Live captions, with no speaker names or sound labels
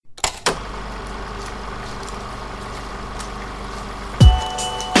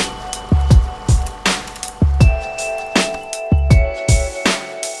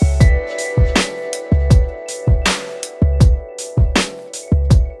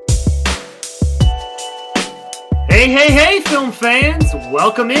Hey, film fans!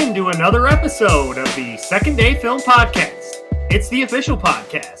 Welcome into another episode of the Second Day Film Podcast. It's the official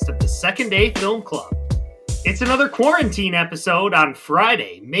podcast of the Second Day Film Club. It's another quarantine episode on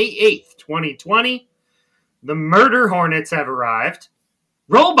Friday, May 8th, 2020. The murder hornets have arrived.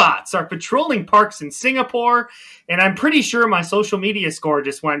 Robots are patrolling parks in Singapore, and I'm pretty sure my social media score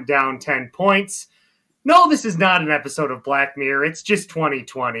just went down 10 points. No, this is not an episode of Black Mirror. It's just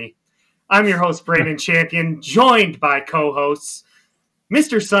 2020. I'm your host, Brandon Champion, joined by co-hosts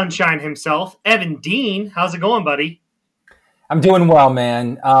Mr. Sunshine himself, Evan Dean. How's it going, buddy? I'm doing well,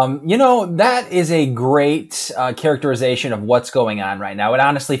 man. That is a great characterization of what's going on right now. It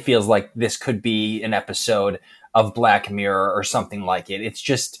honestly feels like this could be an episode of Black Mirror or something like it. It's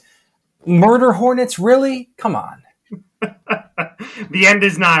just murder hornets, really? Come on. The end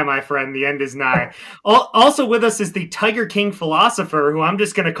is nigh, my friend. The end is nigh. Also with us is the Tiger King philosopher, who I'm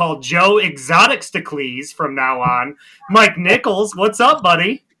just going to call Joe Exoticstacles from now on. Mike Nichols, what's up,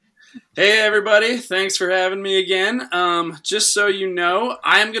 buddy? Hey, everybody. Thanks for having me again. Just so you know,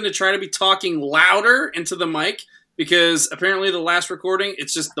 I'm going to try to be talking louder into the mic because apparently the last recording,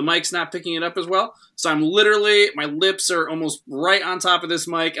 it's just the mic's not picking it up as well. So I'm literally, my lips are almost right on top of this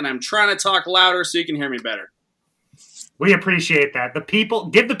mic, and I'm trying to talk louder so you can hear me better. We appreciate that.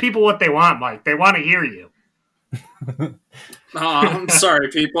 Give the people what they want, Mike. They want to hear you. I'm sorry,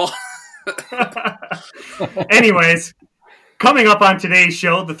 people. Anyways, coming up on today's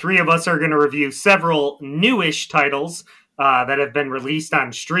show, the three of us are going to review several newish titles that have been released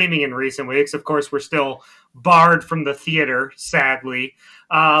on streaming in recent weeks. Of course, we're still barred from the theater, sadly.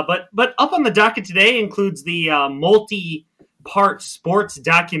 But up on the docket today includes the multi-part sports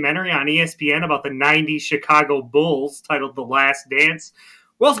documentary on ESPN about the 90s Chicago Bulls titled The Last Dance.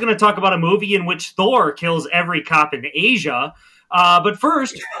 We're also going to talk about a movie in which Thor kills every cop in Asia. But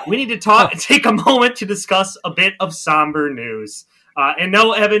first, we need to take a moment to discuss a bit of somber news. And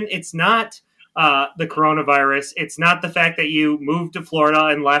no, Evan, it's not the coronavirus. It's not the fact that you moved to Florida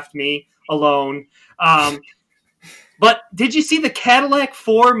and left me alone. But did you see the Cadillac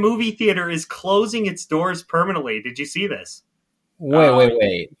 4 movie theater is closing its doors permanently? Did you see this?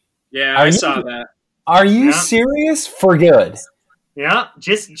 Wait. Yeah, I saw that. Are you serious? For good? Yeah,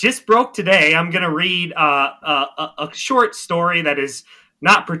 just broke today. I'm going to read a short story that is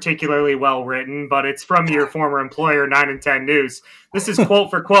not particularly well written, but it's from your former employer, 9 and 10 News. This is quote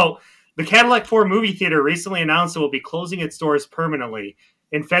for quote. The Cadillac 4 movie theater recently announced it will be closing its doors permanently.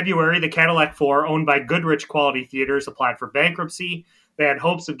 In February, the Cadillac 4, owned by Goodrich Quality Theaters, applied for bankruptcy. They had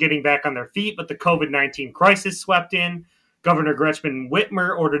hopes of getting back on their feet, but the COVID-19 crisis swept in. Governor Gretchen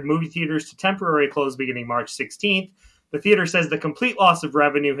Whitmer ordered movie theaters to temporarily close beginning March 16th. The theater says the complete loss of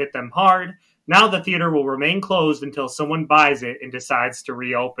revenue hit them hard. Now the theater will remain closed until someone buys it and decides to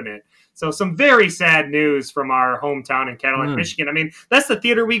reopen it. So some very sad news from our hometown in Cadillac, Michigan. I mean, that's the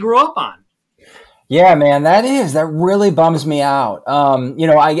theater we grew up on. Yeah, man, that really bums me out. I'm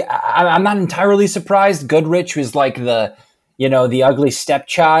not entirely surprised. Goodrich was like the ugly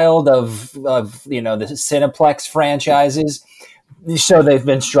stepchild of the Cineplex franchises. So they've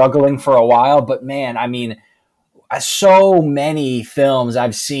been struggling for a while, but man, I mean, so many films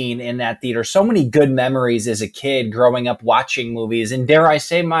I've seen in that theater, so many good memories as a kid growing up watching movies. And dare I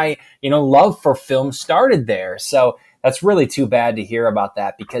say my, love for film started there. So that's really too bad to hear about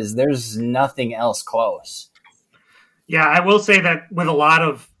that because there's nothing else close. Yeah, I will say that with a lot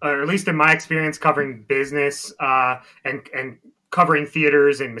of, or at least in my experience covering business and covering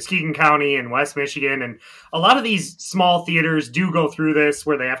theaters in Muskegon County and West Michigan, and a lot of these small theaters do go through this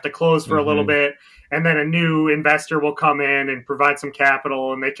where they have to close for a little bit, and then a new investor will come in and provide some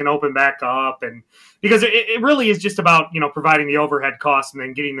capital, and they can open back up. And because it really is just about providing the overhead costs and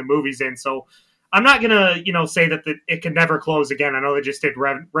then getting the movies in. So I'm not gonna say that it can never close again. I know they just did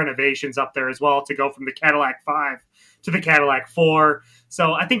renovations up there as well to go from the Cadillac 5 to the Cadillac 4.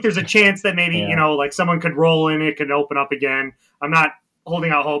 So I think there's a chance that maybe, like someone could roll in, it could open up again. I'm not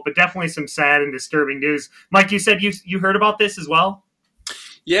holding out hope, but definitely some sad and disturbing news. Mike, you said you heard about this as well?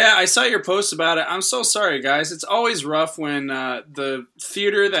 Yeah, I saw your post about it. I'm so sorry, guys. It's always rough when the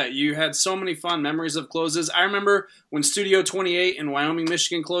theater that you had so many fond memories of closes. I remember when Studio 28 in Wyoming,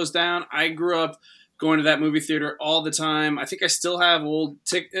 Michigan closed down. I grew up going to that movie theater all the time. I think I still have old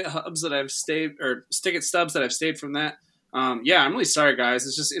ticket stubs that I've stayed from that. I'm really sorry, guys.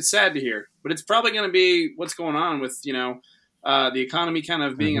 It's sad to hear, but it's probably going to be what's going on with the economy kind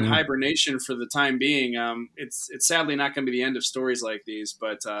of being in hibernation for the time being. It's sadly not going to be the end of stories like these,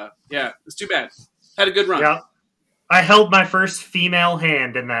 but it's too bad. Had a good run. Yeah. I held my first female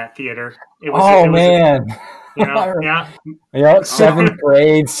hand in that theater. Man. Yeah. Seventh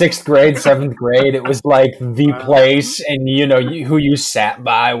grade, sixth grade, seventh grade. It was like the place, and who you sat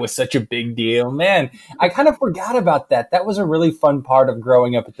by was such a big deal. Man, I kind of forgot about that. That was a really fun part of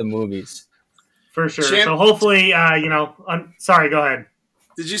growing up at the movies. For sure. So hopefully, sorry, go ahead.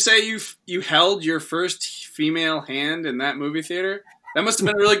 Did you say you held your first female hand in that movie theater? That must have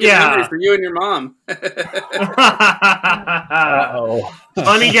been a really good memory for you and your mom.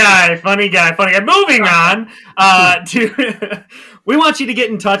 Funny guy. Moving on to, we want you to get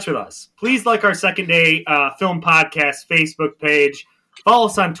in touch with us. Please like our Second Day Film Podcast Facebook page. Follow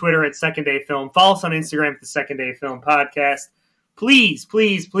us on Twitter at Second Day Film. Follow us on Instagram at the Second Day Film Podcast. Please,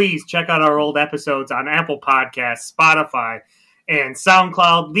 please, please check out our old episodes on Apple Podcasts, Spotify, and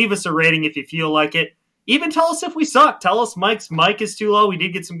SoundCloud. Leave us a rating if you feel like it. Even tell us if we suck. Tell us Mike's mic is too low. We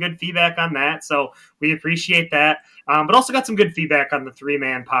did get some good feedback on that, so we appreciate that. But also got some good feedback on the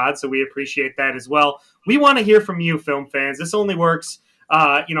 3-man pod, so we appreciate that as well. We want to hear from you, film fans. This only works,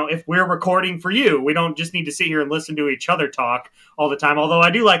 if we're recording for you. We don't just need to sit here and listen to each other talk all the time, although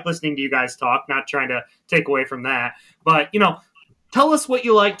I do like listening to you guys talk, not trying to take away from that. But, tell us what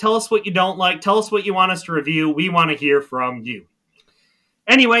you like. Tell us what you don't like. Tell us what you want us to review. We want to hear from you.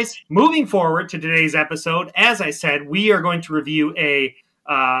 Anyways, moving forward to today's episode, as I said, we are going to review a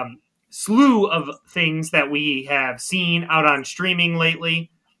slew of things that we have seen out on streaming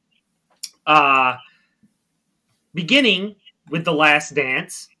lately. Beginning with The Last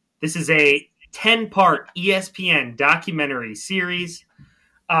Dance. This is a 10-part ESPN documentary series.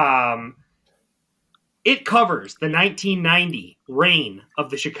 It covers the 1990 reign of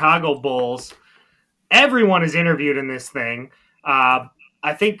the Chicago Bulls. Everyone is interviewed in this thing.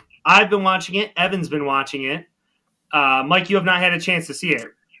 I think I've been watching it. Evan's been watching it. Mike, you have not had a chance to see it,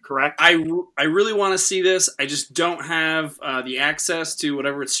 correct? I really want to see this. I just don't have the access to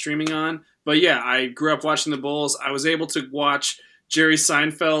whatever it's streaming on. But yeah, I grew up watching the Bulls. I was able to watch Jerry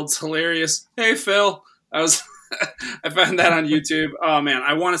Seinfeld's hilarious "Hey Phil." I found that on YouTube. Oh man,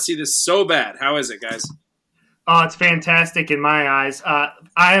 I want to see this so bad. How is it, guys? Oh, it's fantastic in my eyes.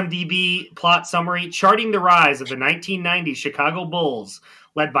 IMDb plot summary, charting the rise of the 1990 Chicago Bulls,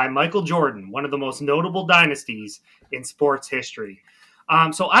 led by Michael Jordan, one of the most notable dynasties in sports history.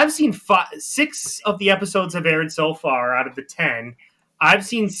 So I've seen 6 of the episodes have aired so far out of the 10. I've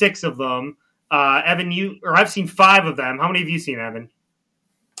seen 6 of them. Evan, I've seen 5 of them. How many have you seen, Evan?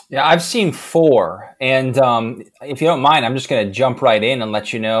 Yeah, I've seen 4. And if you don't mind, I'm just going to jump right in and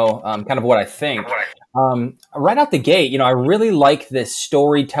let you know kind of what I think. Right out the gate, I really like this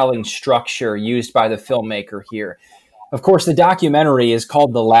storytelling structure used by the filmmaker here. Of course, the documentary is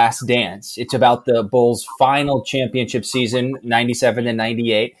called The Last Dance. It's about the Bulls' final championship season, 97 and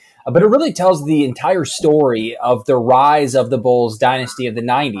 98. But it really tells the entire story of the rise of the Bulls dynasty of the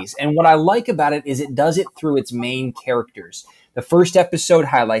 90s. And what I like about it is it does it through its main characters. The first episode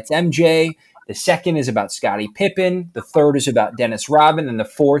highlights MJ. The second is about Scottie Pippen. The third is about Dennis Rodman. And the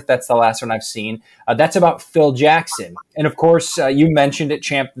fourth, that's the last one I've seen, that's about Phil Jackson. And of course, you mentioned it,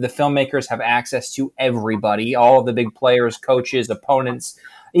 Champ, the filmmakers have access to everybody, all of the big players, coaches, opponents.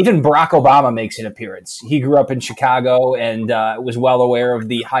 Even Barack Obama makes an appearance. He grew up in Chicago and was well aware of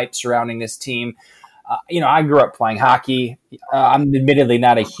the hype surrounding this team. I grew up playing hockey. I'm admittedly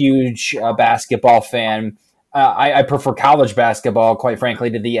not a huge basketball fan. I prefer college basketball, quite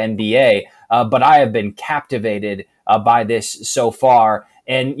frankly, to the NBA. But I have been captivated by this so far.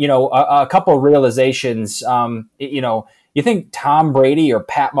 And, a couple of realizations, you think Tom Brady or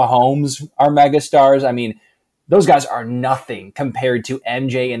Pat Mahomes are megastars? I mean, those guys are nothing compared to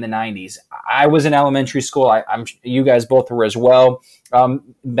MJ in the 90s. I was in elementary school. I'm you guys both were as well,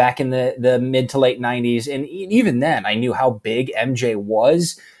 back in the mid to late 90s. And even then, I knew how big MJ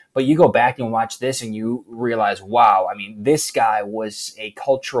was. But you go back and watch this and you realize, wow, I mean, this guy was a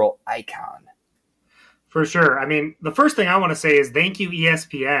cultural icon. For sure. I mean, the first thing I want to say is thank you,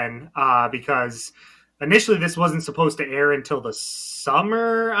 ESPN, because initially this wasn't supposed to air until the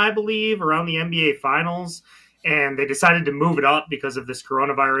summer, I believe, around the NBA Finals. And they decided to move it up because of this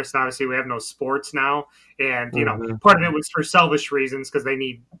coronavirus. And obviously we have no sports now. And, part of it was for selfish reasons because they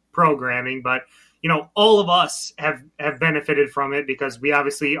need programming. But, all of us have benefited from it because we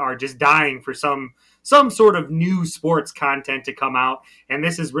obviously are just dying for some sort of new sports content to come out. And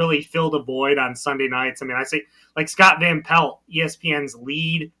this has really filled a void on Sunday nights. I mean, I say like Scott Van Pelt, ESPN's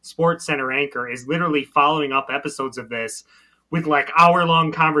lead sports center anchor, is literally following up episodes of this with like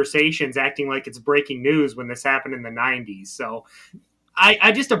hour-long conversations acting like it's breaking news when this happened in the 90s. So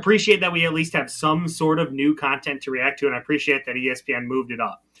I just appreciate that we at least have some sort of new content to react to, and I appreciate that ESPN moved it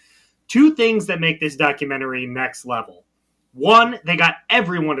up. 2 things that make this documentary next level. 1, they got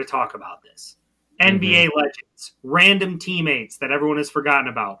everyone to talk about this. NBA legends, random teammates that everyone has forgotten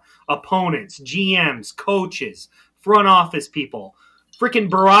about, opponents, GMs, coaches, front office people, freaking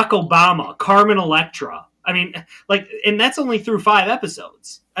Barack Obama, Carmen Electra. I mean, like, and that's only through 5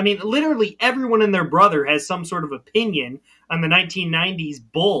 episodes. I mean, literally everyone and their brother has some sort of opinion on the 1990s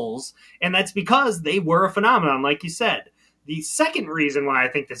Bulls, and that's because they were a phenomenon, like you said. The second reason why I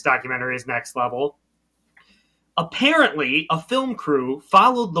think this documentary is next level, apparently a film crew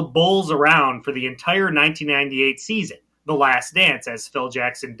followed the Bulls around for the entire 1998 season, The Last Dance, as Phil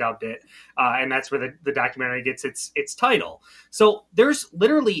Jackson dubbed it, and that's where the documentary gets its title. So there's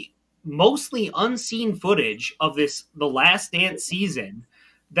literally mostly unseen footage of The Last Dance season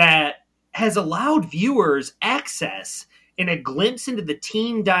that has allowed viewers access and a glimpse into the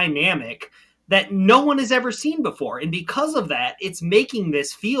team dynamic that no one has ever seen before. And because of that, it's making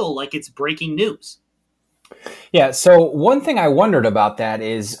this feel like it's breaking news. Yeah, so one thing I wondered about that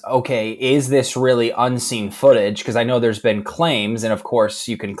is, okay, is this really unseen footage? Because I know there's been claims, and of course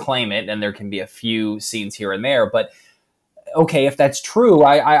you can claim it, and there can be a few scenes here and there, but okay, if that's true,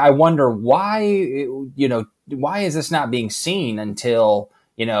 I wonder why, why is this not being seen until,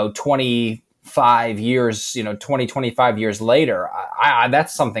 25 years, 25 years later?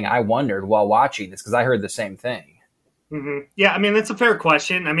 That's something I wondered while watching this, because I heard the same thing. Mm-hmm. Yeah, I mean, that's a fair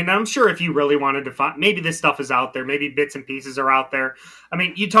question. I mean, I'm sure if you really wanted to find, maybe this stuff is out there, maybe bits and pieces are out there. I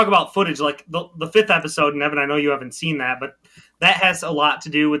mean, you talk about footage like the 5th episode, and Evan, I know you haven't seen that, but that has a lot to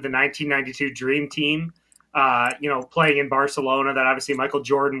do with the 1992 Dream Team, playing in Barcelona. That obviously Michael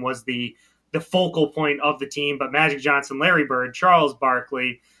Jordan was the focal point of the team, but Magic Johnson, Larry Bird, Charles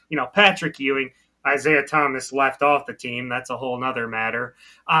Barkley, Patrick Ewing, Isaiah Thomas left off the team. That's a whole nother matter.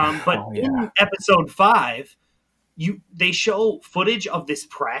 In episode 5, they show footage of this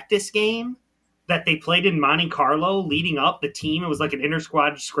practice game that they played in Monte Carlo leading up the team. It was like an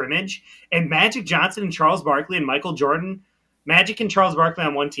inter-squad scrimmage. And Magic Johnson and Charles Barkley and Michael Jordan, Magic and Charles Barkley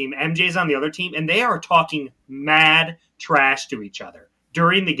on one team, MJ's on the other team, and they are talking mad trash to each other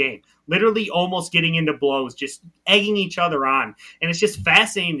during the game. Literally almost getting into blows, just egging each other on. And it's just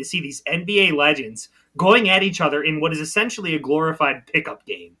fascinating to see these NBA legends going at each other in what is essentially a glorified pickup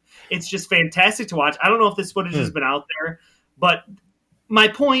game. It's just fantastic to watch. I don't know if this footage has been out there, but my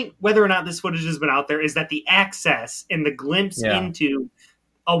point, whether or not this footage has been out there, is that the access and the glimpse into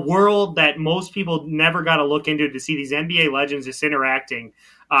a world that most people never got to look into to see these NBA legends just interacting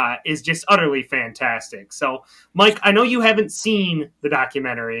is just utterly fantastic. So, Mike, I know you haven't seen the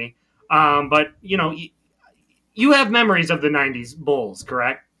documentary, but, you have memories of the 90s Bulls,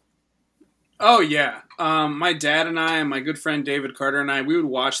 correct? Oh, yeah. My dad and I and my good friend David Carter and I, we would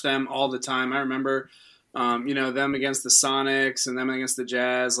watch them all the time. I remember, them against the Sonics and them against the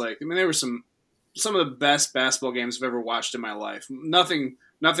Jazz. They were some of the best basketball games I've ever watched in my life. Nothing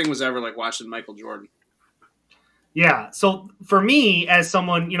was ever like watching Michael Jordan. Yeah. So for me, as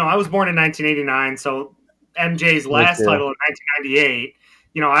someone, I was born in 1989, so MJ's last title in 1998,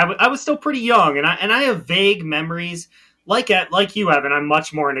 I was still pretty young, and I have vague memories. Like you, Evan, I'm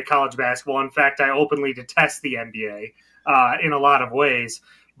much more into college basketball. In fact, I openly detest the NBA in a lot of ways.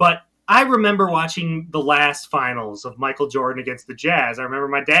 But I remember watching the last finals of Michael Jordan against the Jazz. I remember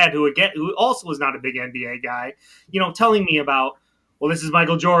my dad, who also was not a big NBA guy, telling me about, well, this is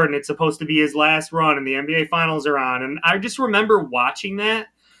Michael Jordan. It's supposed to be his last run, and the NBA finals are on. And I just remember watching that.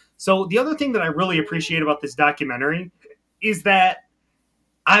 So the other thing that I really appreciate about this documentary is that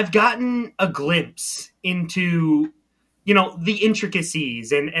I've gotten a glimpse into the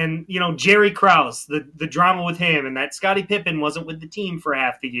intricacies and Jerry Krause, the drama with him, and that Scottie Pippen wasn't with the team for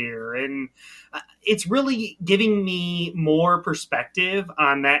half the year. And it's really giving me more perspective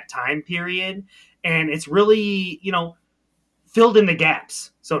on that time period. And it's really, filled in the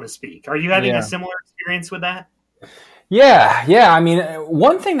gaps, so to speak. Are you having a similar experience with that? Yeah. I mean,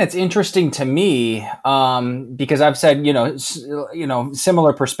 one thing that's interesting to me, because I've said,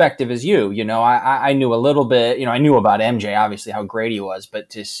 similar perspective as you, I knew a little bit, I knew about MJ, obviously how great he was, but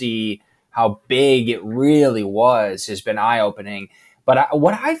to see how big it really was has been eye-opening. But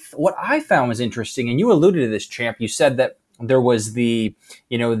what I found was interesting, and you alluded to this, Champ, you said that there was the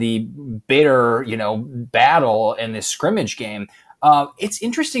bitter, battle in this scrimmage game. It's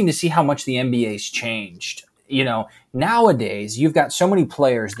interesting to see how much the NBA's changed. Nowadays you've got so many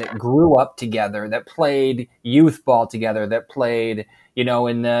players that grew up together, that played youth ball together, that played,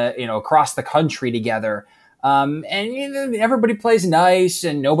 across the country together. And everybody plays nice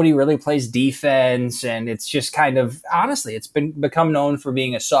and nobody really plays defense. And it's just kind of, honestly, it's become known for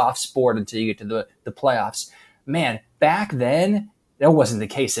being a soft sport until you get to the playoffs. Man, back then that wasn't the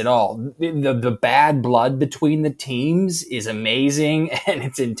case at all. The bad blood between the teams is amazing and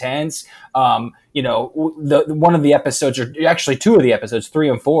it's intense. One of the episodes, or actually two of the episodes, 3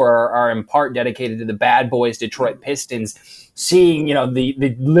 and 4, are in part dedicated to the Bad Boys Detroit Pistons. Seeing,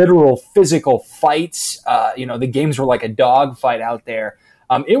 the literal physical fights, the games were like a dog fight out there.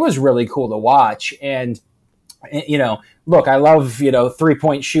 It was really cool to watch. And, look, I love,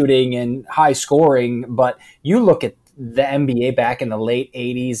 3-point shooting and high scoring, but you look at the NBA back in the late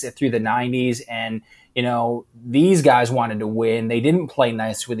 80s through the 90s, and, these guys wanted to win. They didn't play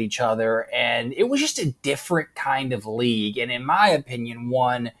nice with each other, and it was just a different kind of league. And in my opinion,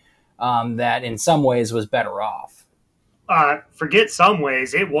 one that in some ways was better off. Forget some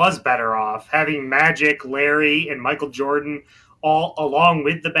ways, it was better off having Magic, Larry, and Michael Jordan all along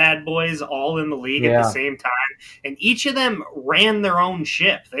with the Bad Boys all in the league at the same time. And each of them ran their own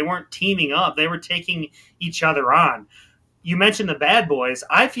ship. They weren't teaming up. They were taking each other on. You mentioned the Bad Boys.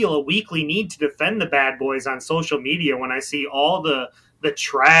 I feel a weekly need to defend the Bad Boys on social media when I see all the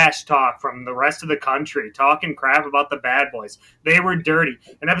trash talk from the rest of the country talking crap about the Bad Boys. They were dirty.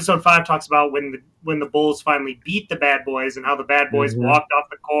 And episode 5 talks about when the Bulls finally beat the Bad Boys and how the Bad Boys walked off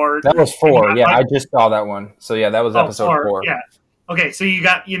the court. That was 4. Yeah, I just saw that one. So yeah, that was episode 4. Yeah. Okay, so you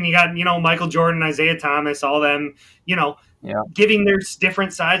got Michael Jordan, Isaiah Thomas, all them, giving their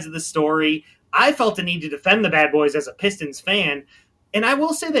different sides of the story. I felt the need to defend the Bad Boys as a Pistons fan. And I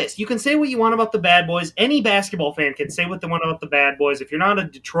will say this, you can say what you want about the Bad Boys. Any basketball fan can say what they want about the Bad Boys. If you're not a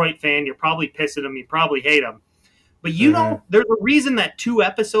Detroit fan, you're probably pissed at them. You probably hate them. But there's a reason that 2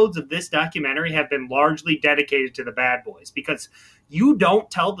 episodes of this documentary have been largely dedicated to the Bad Boys, because you don't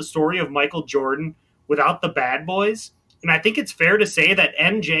tell the story of Michael Jordan without the Bad Boys. And I think it's fair to say that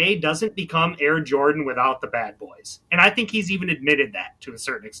MJ doesn't become Air Jordan without the Bad Boys. And I think he's even admitted that to a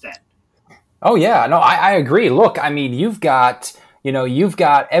certain extent. Oh, yeah. No, I agree. Look, I mean, you've got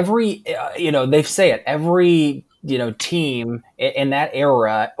every, they say it, every, team in that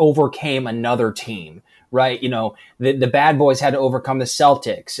era overcame another team, right? The Bad Boys had to overcome the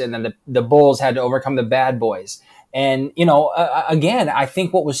Celtics, and then the Bulls had to overcome the Bad Boys. And, again, I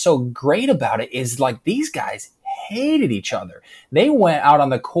think what was so great about it is like these guys hated each other. They went out on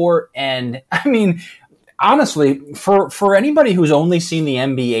the court, and I mean, honestly, for anybody who's only seen the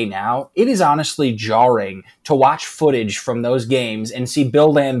NBA now, it is honestly jarring to watch footage from those games and see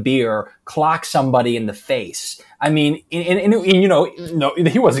Bill Laimbeer clock somebody in the face. I mean, no,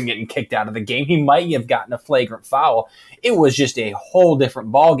 he wasn't getting kicked out of the game. He might have gotten a flagrant foul. It was just a whole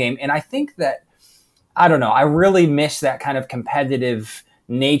different ball game. And I think that, I don't know, I really miss that kind of competitive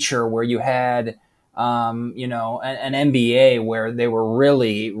nature where you had an NBA where they were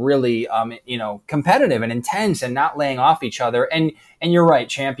really, really, competitive and intense and not laying off each other. And you're right,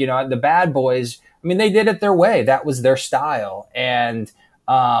 Champ, the Bad Boys, I mean, they did it their way. That was their style. And,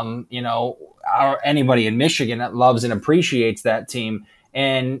 anybody in Michigan that loves and appreciates that team.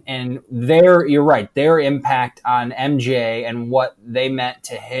 And you're right, their impact on MJ and what they meant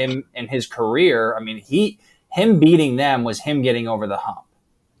to him and his career. I mean, him beating them was him getting over the hump.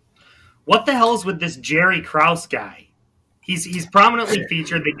 What the hell is with this Jerry Krause guy? He's prominently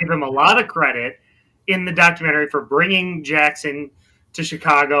featured. They give him a lot of credit in the documentary for bringing Jackson to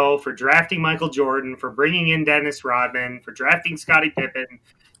Chicago, for drafting Michael Jordan, for bringing in Dennis Rodman, for drafting Scottie Pippen.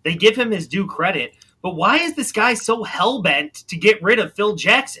 They give him his due credit. But why is this guy so hell-bent to get rid of Phil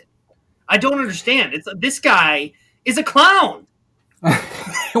Jackson? I don't understand. This guy is a clown.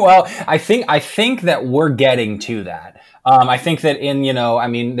 Well, I think that we're getting to that. I think that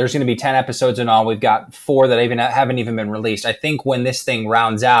there's going to be 10 episodes in all. We've got 4 that haven't even been released. I think when this thing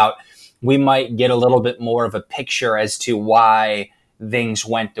rounds out, we might get a little bit more of a picture as to why things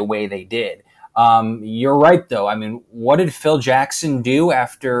went the way they did. You're right, though. I mean, what did Phil Jackson do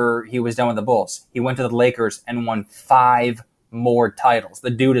after he was done with the Bulls? He went to the Lakers and won 5 more titles.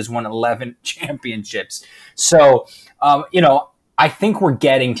 The dude has won 11 championships. So, I think we're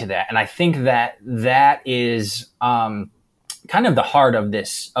getting to that. And I think that is kind of the heart of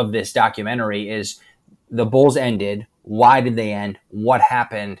this documentary is the Bulls ended. Why did they end? What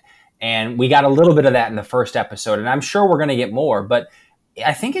happened? And we got a little bit of that in the first episode. And I'm sure we're going to get more. But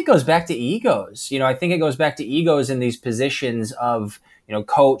I think it goes back to egos. I think it goes back to egos in these positions of,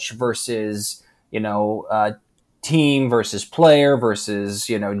 coach versus, team versus player versus,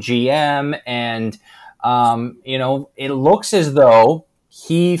 GM. And, it looks as though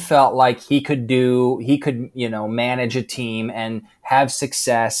he felt like he could manage a team and have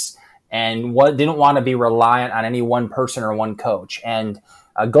success and didn't want to be reliant on any one person or one coach. And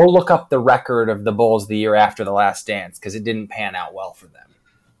go look up the record of the Bulls the year after The Last Dance, because it didn't pan out well for them.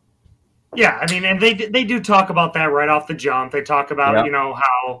 Yeah, I mean, and they do talk about that right off the jump. They talk about Yep.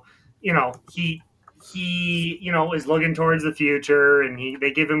 how he is looking towards the future, and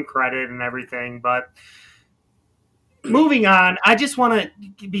they give him credit and everything. But moving on, I just want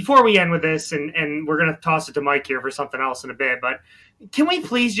to, before we end with this, and we're going to toss it to Mike here for something else in a bit, but can we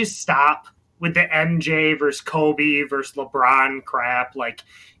please just stop with the MJ versus Kobe versus LeBron crap? Like,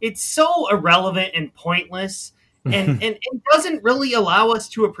 it's so irrelevant and pointless. And it doesn't really allow us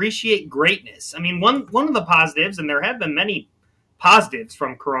to appreciate greatness. I mean, one of the positives, and there have been many positives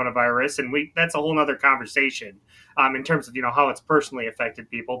from coronavirus, and that's a whole other conversation in terms of how it's personally affected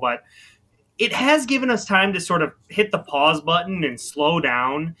people. But it has given us time to sort of hit the pause button and slow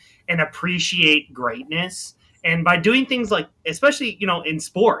down and appreciate greatness. And by doing things like, especially in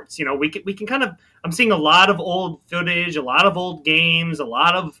sports, we can kind of, I'm seeing a lot of old footage, a lot of old games, a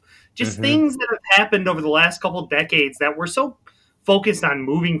lot of just things that have happened over the last couple of decades that we're so focused on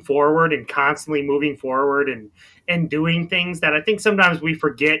moving forward and constantly moving forward and doing things that I think sometimes we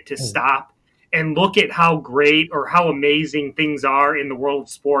forget to stop and look at how great or how amazing things are in the world of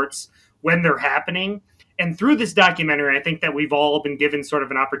sports when they're happening. And through this documentary, I think that we've all been given sort of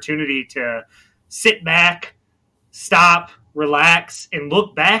an opportunity to sit back, stop, relax, and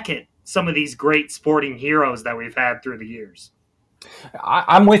look back at some of these great sporting heroes that we've had through the years.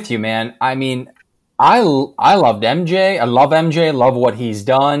 I'm with you, man. I mean, I loved MJ. I love MJ. Love what he's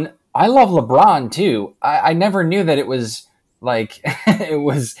done. I love LeBron too. I never knew that it was like it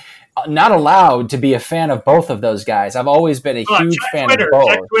was not allowed to be a fan of both of those guys. I've always been a huge fan of both.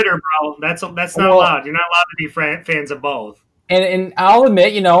 Check Twitter, bro. That's not allowed. You're not allowed to be fans of both. And I'll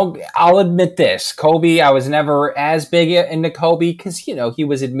admit this. Kobe, I was never as big into Kobe because, he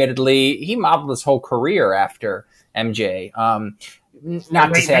was he modeled his whole career after MJ.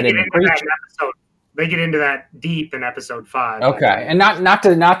 Not to say I didn't preach it. They get into that deep in episode 5. Okay. And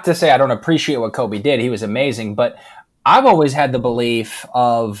not to say I don't appreciate what Kobe did. He was amazing. But I've always had the belief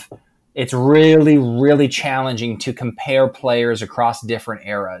of it's really, really challenging to compare players across different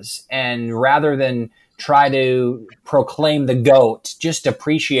eras. And rather than try to proclaim the GOAT, just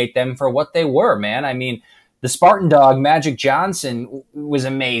appreciate them for what they were, man. I mean, the Spartan Dog, Magic Johnson, was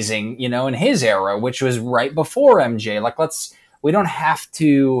amazing, in his era, which was right before MJ. Like, we don't have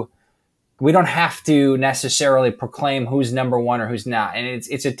to necessarily proclaim who's number one or who's not. And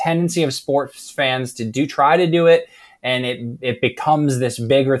it's a tendency of sports fans to try to do it, and it becomes this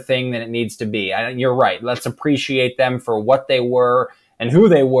bigger thing than it needs to be. You're right. Let's appreciate them for what they were and who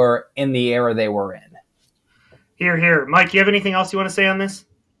they were in the era they were in. Here. Mike, you have anything else you want to say on this?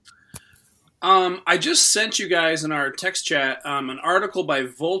 I just sent you guys in our text chat an article by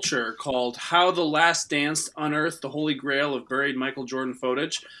Vulture called How the Last Dance Unearthed the Holy Grail of Buried Michael Jordan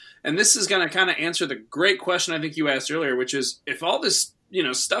Footage. And this is going to kind of answer the great question I think you asked earlier, which is, if all this,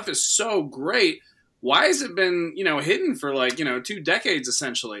 stuff is so great, why has it been, hidden for 2 decades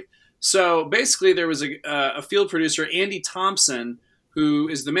essentially? So basically there was a field producer, Andy Thompson, who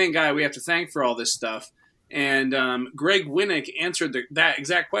is the main guy we have to thank for all this stuff. And Greg Winnick answered that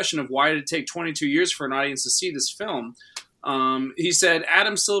exact question of why did it take 22 years for an audience to see this film. He said,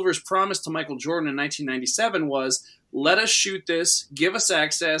 Adam Silver's promise to Michael Jordan in 1997 was, let us shoot this, give us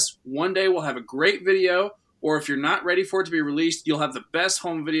access. One day we'll have a great video, or if you're not ready for it to be released, you'll have the best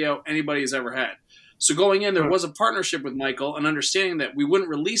home video anybody has ever had. So going in, there was a partnership with Michael, an understanding that we wouldn't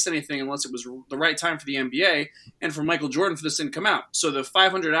release anything unless it was the right time for the NBA and for Michael Jordan for this thing to come out. So the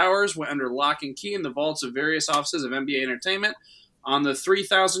 500 hours went under lock and key in the vaults of various offices of NBA Entertainment. On the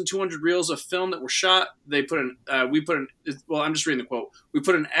 3,200 reels of film that were shot, I'm just reading the quote. We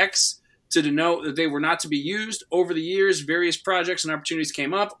put an X to denote that they were not to be used. Over the years, various projects and opportunities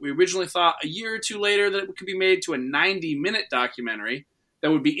came up. We originally thought a year or two later that it could be made to a 90-minute documentary that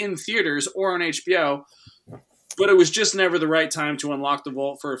would be in theaters or on HBO, but it was just never the right time to unlock the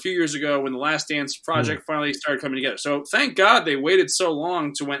vault for a few years ago when the Last Dance project finally started coming together. So thank God they waited so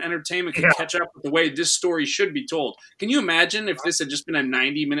long to when entertainment could catch up with the way this story should be told. Can you imagine if this had just been a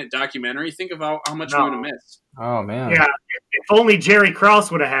 90-minute documentary? Think of how much we would have missed. Oh, man. Yeah, if only Jerry Krause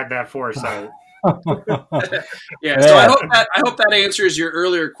would have had that foresight. Yeah, so I hope that answers your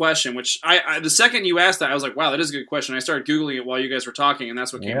earlier question, which I the second you asked that, I was like, wow, that is a good question. I started Googling it while you guys were talking, and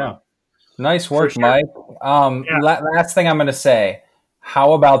that's what came up. Nice work, Mike. Last thing I'm going to say,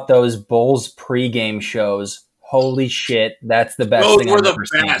 how about those Bulls pregame shows? Holy shit, that's the best thing I've ever seen. Those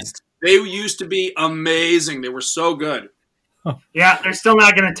were the best. They used to be amazing. They were so good. Yeah, they're still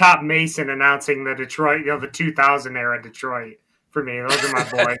not going to top Mason announcing the Detroit, the 2000 era Detroit. For me, those are my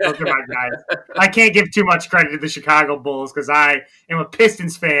boys. Those are my guys. I can't give too much credit to the Chicago Bulls because I am a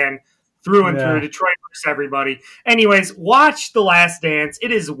Pistons fan through and through. Detroit versus everybody. Anyways, watch The Last Dance.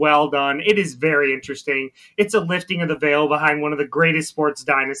 It is well done. It is very interesting. It's a lifting of the veil behind one of the greatest sports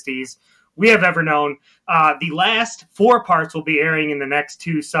dynasties we have ever known. The last 4 parts will be airing in the next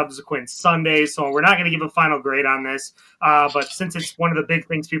 2 subsequent Sundays, so we're not going to give a final grade on this. But since it's one of the big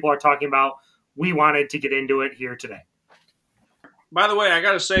things people are talking about, we wanted to get into it here today. By the way, I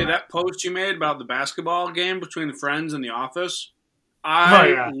got to say, that post you made about the basketball game between the Friends and The Office,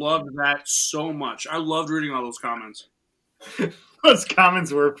 I loved that so much. I loved reading all those comments. Those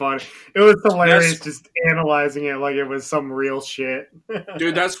comments were fun. It was hilarious just analyzing it like it was some real shit.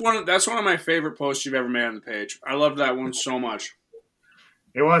 Dude, that's one of my favorite posts you've ever made on the page. I loved that one so much.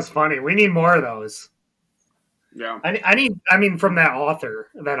 It was funny. We need more of those. Yeah. I mean, from that author,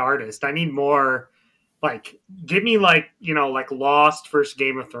 that artist, I need more. Like, give me like Lost versus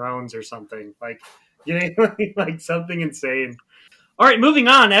Game of Thrones or something. Like, like something insane. All right, moving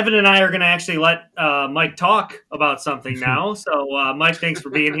on. Evan and I are going to actually let Mike talk about something now. So, Mike, thanks for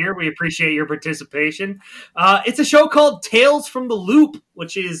being here. We appreciate your participation. It's a show called Tales from the Loop,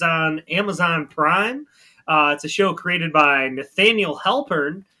 which is on Amazon Prime. It's a show created by Nathaniel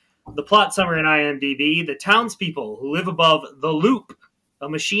Halpern. The plot summary on IMDb: the townspeople who live above the Loop, a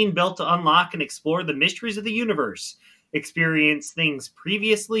machine built to unlock and explore the mysteries of the universe, experience things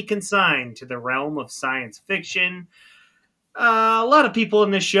previously consigned to the realm of science fiction. A lot of people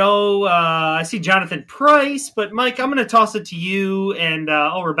in this show. I see Jonathan Pryce, but Mike, I'm going to toss it to you and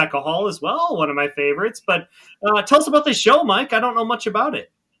Rebecca Hall as well, one of my favorites. But tell us about this show, Mike. I don't know much about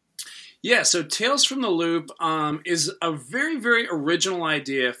it. Yeah, so Tales from the Loop is a very, very original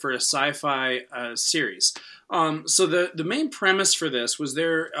idea for a sci-fi series. So the main premise for this was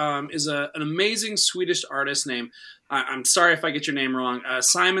there is an amazing Swedish artist named, I'm sorry if I get your name wrong,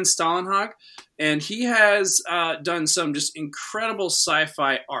 Simon Stålenhag. And he has done some just incredible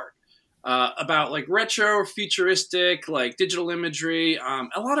sci-fi art about like retro, futuristic, like digital imagery.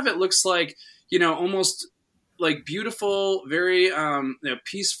 A lot of it looks like, almost like beautiful, very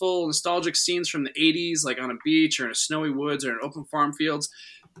peaceful, nostalgic scenes from the 80s, like on a beach or in a snowy woods or in open farm fields.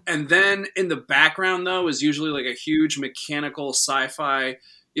 And then in the background, though, is usually like a huge mechanical sci-fi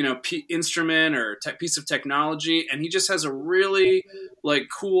instrument or piece of technology, and he just has a really like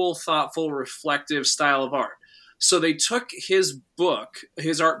cool, thoughtful, reflective style of art. So they took his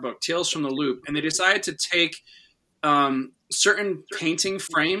art book, Tales from the Loop, and they decided to take certain painting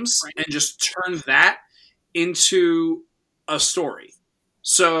frames and just turn that into a story.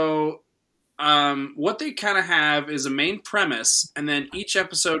 So what they kind of have is a main premise, and then each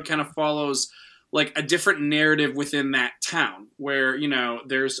episode kind of follows like a different narrative within that town where,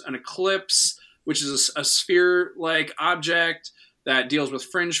 there's an eclipse, which is a sphere-like object that deals with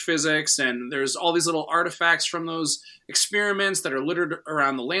fringe physics. And there's all these little artifacts from those experiments that are littered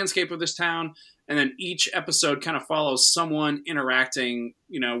around the landscape of this town. And then each episode kind of follows someone interacting,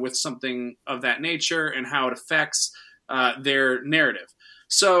 with something of that nature and how it affects their narrative.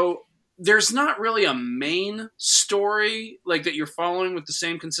 So there's not really a main story like that you're following with the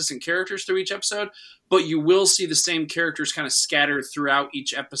same consistent characters through each episode, but you will see the same characters kind of scattered throughout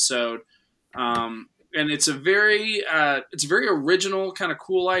each episode. And it's a very original, kind of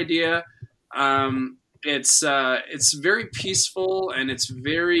cool idea. It's very peaceful and it's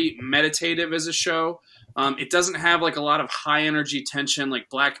very meditative as a show. It doesn't have like a lot of high energy tension like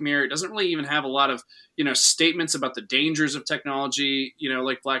Black Mirror. It doesn't really even have a lot of statements about the dangers of technology,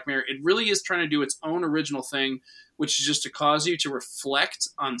 like Black Mirror. It really is trying to do its own original thing, which is just to cause you to reflect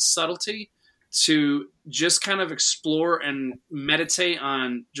on subtlety, to just kind of explore and meditate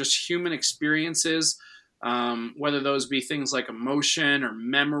on just human experiences, whether those be things like emotion or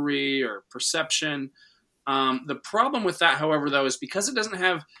memory or perception. The problem with that, however, though, is because it doesn't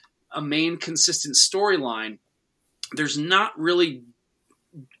have a main consistent storyline, there's not really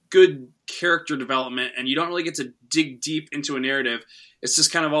good character development, and you don't really get to dig deep into a narrative. It's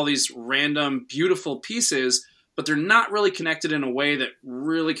just kind of all these random, beautiful pieces, but they're not really connected in a way that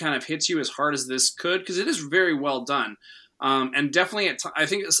really kind of hits you as hard as this could, because it is very well done. And definitely, I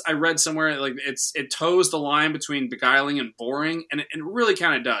think I read somewhere like it toes the line between beguiling and boring, and it really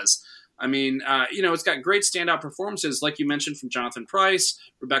kind of does. I mean, it's got great standout performances, like you mentioned, from Jonathan Pryce,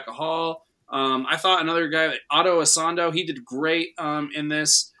 Rebecca Hall. I thought another guy, Otto Asando, he did great in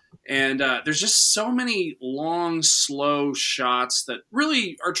this. And there's just so many long, slow shots that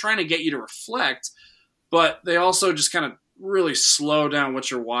really are trying to get you to reflect, but they also just kind of really slow down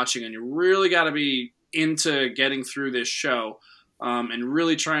what you're watching, and you really got to be into getting through this show and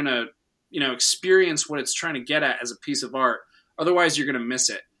really trying to, experience what it's trying to get at as a piece of art. Otherwise, you're going to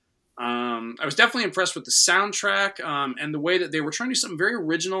miss it. I was definitely impressed with the soundtrack and the way that they were trying to do something very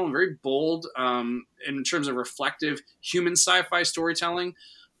original and very bold in terms of reflective human sci-fi storytelling.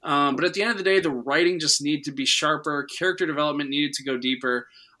 But at the end of the day, the writing just needed to be sharper. Character development needed to go deeper.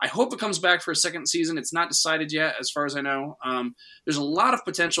 I hope it comes back for a second season. It's not decided yet, as far as I know. There's a lot of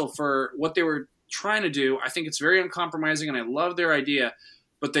potential for what they were trying to do. I think it's very uncompromising, and I love their idea.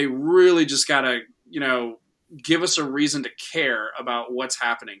 But they really just got to, give us a reason to care about what's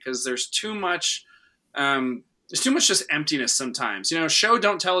happening, because there's too much. There's too much just emptiness sometimes. Show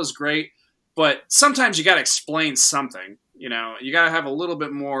don't tell is great, but sometimes you got to explain something. You got to have a little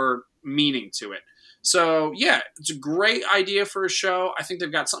bit more meaning to it. So yeah, it's a great idea for a show. I think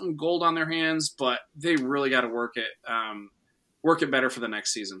they've got something gold on their hands, but they really got to work it better for the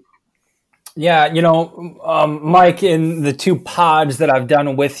next season. Yeah, Mike, in the 2 pods that I've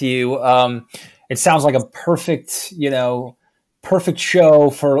done with you, it sounds like a perfect show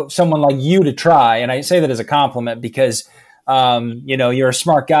for someone like you to try. And I say that as a compliment because, you're a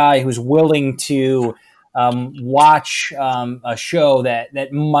smart guy who's willing to watch a show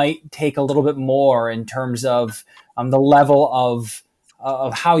that might take a little bit more in terms of the level of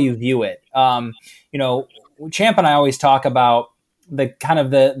how you view it. Champ and I always talk about the kind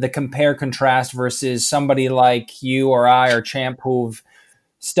of the compare contrast versus somebody like you or I or Champ who've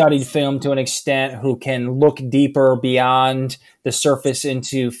studied film to an extent, who can look deeper beyond the surface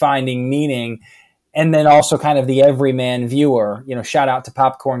into finding meaning. And then also kind of the everyman viewer, shout out to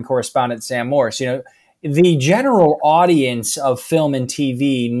popcorn correspondent Sam Morris. The general audience of film and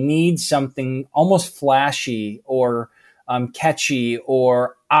TV needs something almost flashy or catchy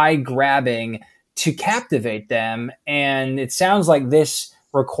or eye-grabbing to captivate them. And it sounds like this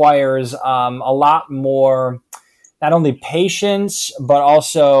requires a lot more, not only patience, but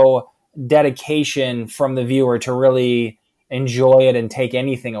also dedication from the viewer to really enjoy it and take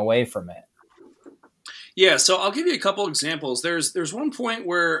anything away from it. Yeah, so I'll give you a couple examples. There's one point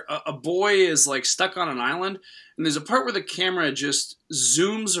where a boy is like stuck on an island, and there's a part where the camera just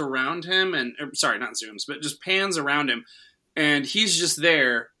zooms around him, sorry, not zooms, but just pans around him, and he's just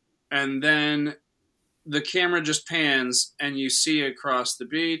there, and then the camera just pans, and you see across the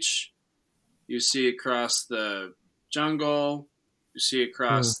beach, you see across the jungle, you see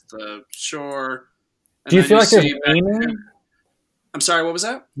across the shore. Do you feel like there's meaning? I'm sorry, what was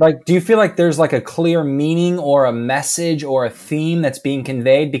that? Like, do you feel like there's like a clear meaning or a message or a theme that's being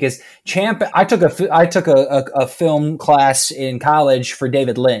conveyed? Because Champ, I took a film class in college for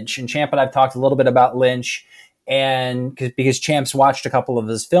David Lynch, and Champ and I've talked a little bit about Lynch, and because Champ's watched a couple of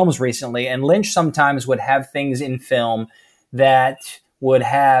his films recently, and Lynch sometimes would have things in film that would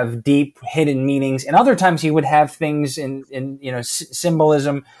have deep hidden meanings, and other times he would have things in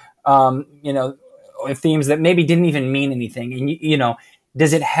symbolism, themes that maybe didn't even mean anything. And,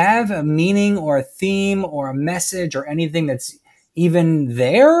 does it have a meaning or a theme or a message or anything that's even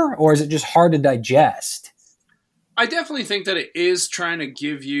there? Or is it just hard to digest? I definitely think that it is trying to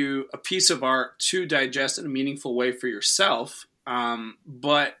give you a piece of art to digest in a meaningful way for yourself.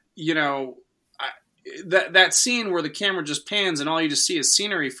 But, that scene where the camera just pans and all you just see is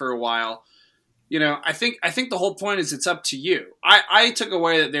scenery for a while, I think the whole point is it's up to you. I took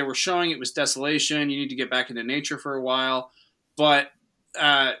away that they were showing it was desolation. You need to get back into nature for a while. But,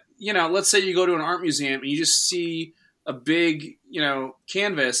 let's say you go to an art museum and you just see a big,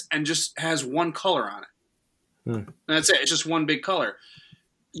 canvas and just has one color on it. And that's it. It's just one big color.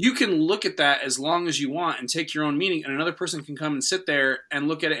 You can look at that as long as you want and take your own meaning, and another person can come and sit there and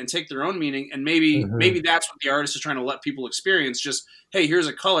look at it and take their own meaning. And maybe that's what the artist is trying to let people experience. Just, hey, here's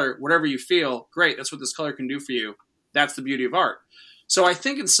a color, whatever you feel, great. That's what this color can do for you. That's the beauty of art. So I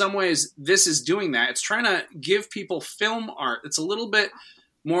think in some ways this is doing that. It's trying to give people film art that's a little bit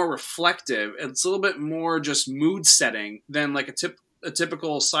more reflective. It's a little bit more just mood setting than like a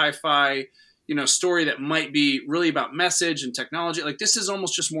typical sci-fi story that might be really about message and technology. Like, this is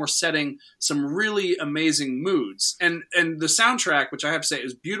almost just more setting some really amazing moods. And the soundtrack, which I have to say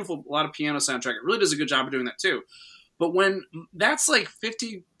is beautiful, a lot of piano soundtrack, it really does a good job of doing that too. But when that's like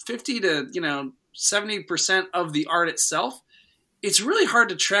 50 to 70% of the art itself, it's really hard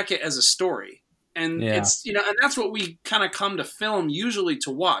to track it as a story. And it's, and that's what we kind of come to film usually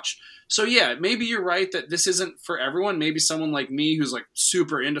to watch. So yeah, maybe you're right that this isn't for everyone. Maybe someone like me who's like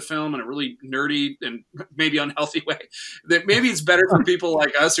super into film in a really nerdy and maybe unhealthy way, that maybe it's better for people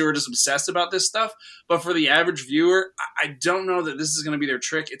like us who are just obsessed about this stuff. But for the average viewer, I don't know that this is going to be their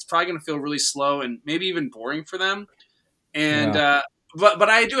trick. It's probably going to feel really slow and maybe even boring for them. And, But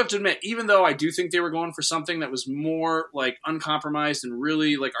I do have to admit, even though I do think they were going for something that was more like uncompromised and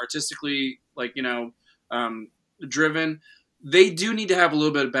really like artistically like driven, they do need to have a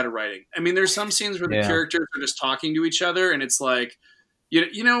little bit of better writing. I mean, there's some scenes where the characters are just talking to each other, and it's like,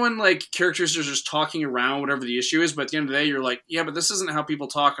 you know when like characters are just talking around whatever the issue is, but at the end of the day, you're like, yeah, but this isn't how people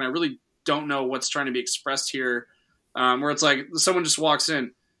talk, and I really don't know what's trying to be expressed here. Where it's like someone just walks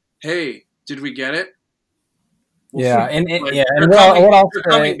in, hey, did we get it? Yeah, and they're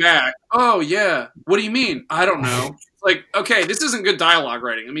coming back. Oh yeah, what do you mean? I don't know. Like, okay, this isn't good dialogue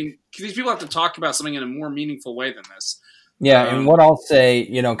writing. I mean, these people have to talk about something in a more meaningful way than this. Yeah, and what I'll say,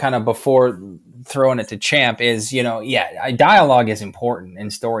 kind of before throwing it to Champ is, dialogue is important in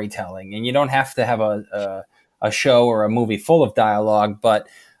storytelling, and you don't have to have a show or a movie full of dialogue, but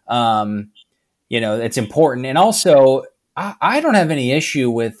it's important. And also, I don't have any issue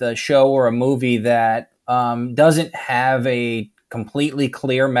with a show or a movie that doesn't have a completely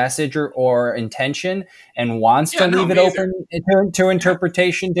clear message or intention and wants to leave it open to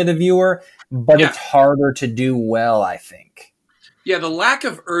interpretation to the viewer, but it's harder to do well, I think. Yeah, the lack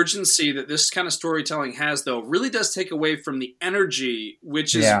of urgency that this kind of storytelling has, though, really does take away from the energy,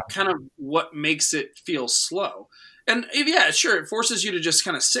 which is kind of what makes it feel slow. And sure, it forces you to just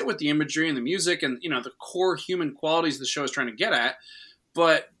kind of sit with the imagery and the music and, the core human qualities the show is trying to get at.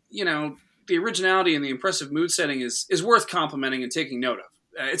 But, the originality and the impressive mood setting is worth complimenting and taking note of.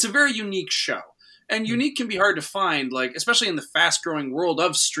 It's a very unique show. And unique can be hard to find, like especially in the fast-growing world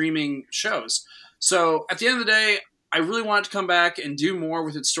of streaming shows. So at the end of the day, I really want it to come back and do more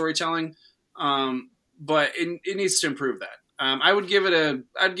with its storytelling, but it needs to improve that. I'd give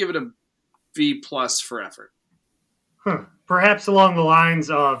it a B+ for effort. Perhaps along the lines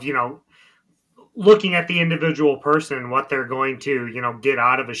of looking at the individual person and what they're going to get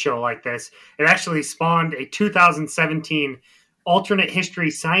out of a show like this. It actually spawned a 2017 alternate history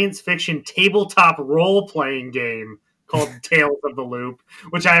science fiction tabletop role-playing game called Tales of the Loop,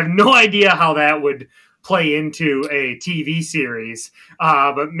 which I have no idea how that would play into a TV series.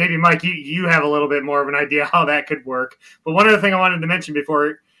 But maybe, Mike, you have a little bit more of an idea how that could work. But one other thing I wanted to mention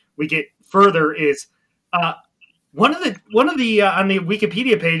before we get further is one of the on the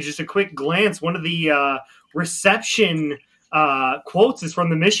Wikipedia page, just a quick glance, one of the reception quotes is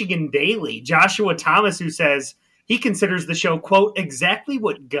from the Michigan Daily, Joshua Thomas, who says he considers the show, quote, exactly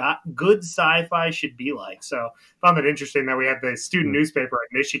what good sci-fi should be like. So I found it interesting that we had the student newspaper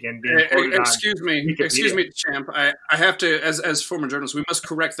at Michigan being quoted excuse me, Champ. I have to, as former journalists, we must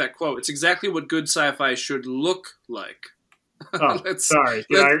correct that quote. It's exactly what good sci-fi should look like. Oh, sorry.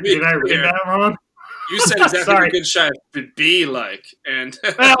 Did I read that wrong? You said exactly what good sci-fi should be like. And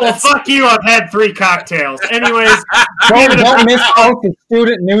well, fuck you. I've had 3 cocktails. Anyways. Don't misquote the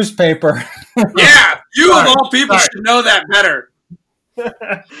student newspaper. Yeah, of all people should know that better.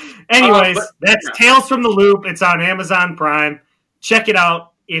 Anyways, that's Tales from the Loop. It's on Amazon Prime. Check it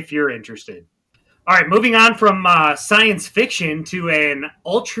out if you're interested. All right, moving on from science fiction to an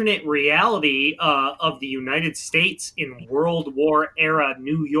alternate reality of the United States in World War era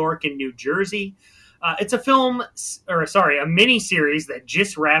New York and New Jersey. It's a mini-series that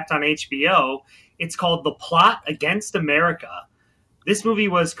just wrapped on HBO. It's called The Plot Against America. This movie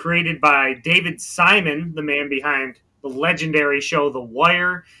was created by David Simon, the man behind the legendary show The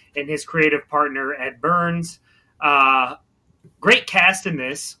Wire, and his creative partner, Ed Burns. Great cast in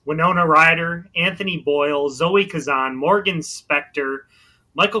this. Winona Ryder, Anthony Boyle, Zoe Kazan, Morgan Spector,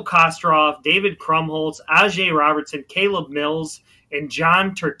 Michael Kostroff, David Krumholtz, Ajay Robertson, Caleb Mills, and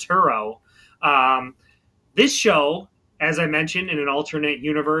John Turturro. This show, as I mentioned, in an alternate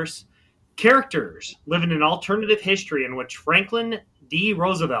universe, characters live in an alternative history in which Franklin D.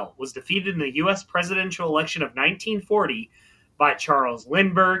 Roosevelt was defeated in the U.S. presidential election of 1940 by Charles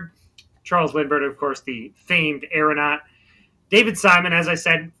Lindbergh. Charles Lindbergh, of course, the famed aeronaut. David Simon, as I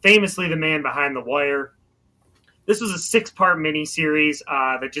said, famously the man behind The Wire. This was a 6-part miniseries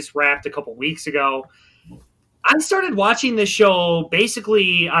that just wrapped a couple weeks ago. I started watching this show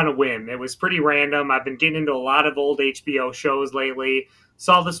basically on a whim. It was pretty random. I've been getting into a lot of old HBO shows lately.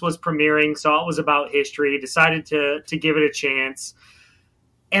 Saw this was premiering, saw it was about history, decided to give it a chance.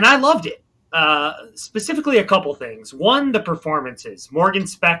 And I loved it. Specifically a couple things. One, the performances. Morgan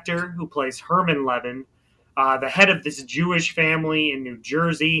Spector, who plays Herman Levin, the head of this Jewish family in New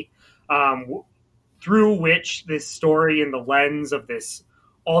Jersey, through which this story in the lens of this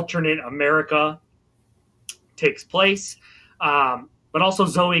alternate America takes place. But also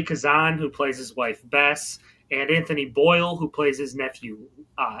Zoe Kazan, who plays his wife Bess, and Anthony Boyle, who plays his nephew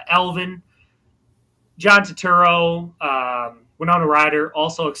Elvin. John Turturro, Winona Ryder,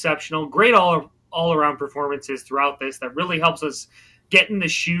 also exceptional. Great all-around performances throughout this that really helps us get in the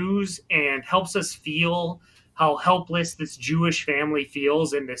shoes and helps us feel how helpless this Jewish family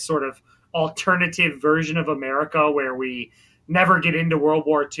feels in this sort of alternative version of America where we never get into World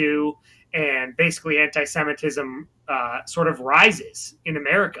War II, and basically anti-Semitism sort of rises in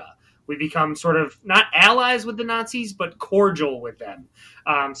America. We become sort of not allies with the Nazis, but cordial with them.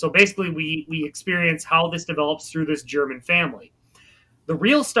 So basically, we experience how this develops through this German family. The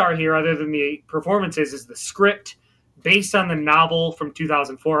real star here, other than the performances, is the script based on the novel from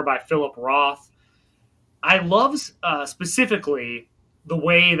 2004 by Philip Roth. I love specifically the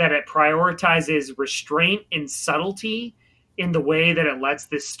way that it prioritizes restraint and subtlety in the way that it lets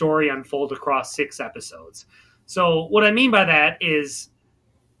this story unfold across 6 episodes. So what I mean by that is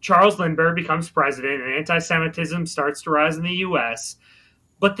Charles Lindbergh becomes president and anti-Semitism starts to rise in the U.S.,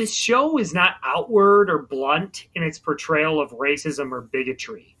 but this show is not outward or blunt in its portrayal of racism or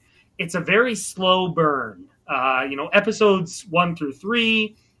bigotry. It's a very slow burn. Episodes 1 through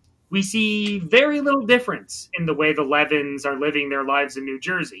 3, we see very little difference in the way the Levins are living their lives in New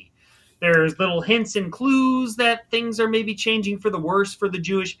Jersey. There's little hints and clues that things are maybe changing for the worse for the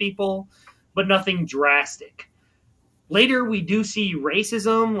Jewish people, but nothing drastic. Later, we do see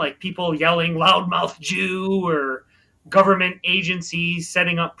racism, like people yelling loudmouth Jew, or government agencies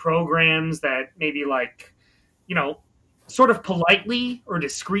setting up programs that maybe sort of politely or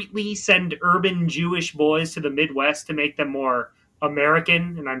discreetly send urban Jewish boys to the Midwest to make them more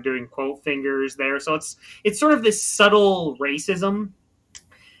American, and I'm doing quote fingers there. So it's sort of this subtle racism.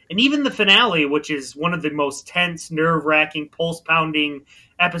 And even the finale, which is one of the most tense, nerve-wracking, pulse-pounding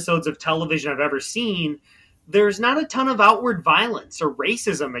episodes of television I've ever seen, there's not a ton of outward violence or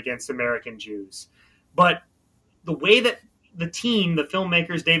racism against American Jews. But the way that the team, the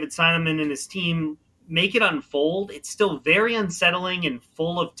filmmakers, David Simon and his team, make it unfold, it's still very unsettling and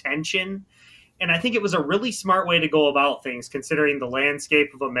full of tension. And I think it was a really smart way to go about things, considering the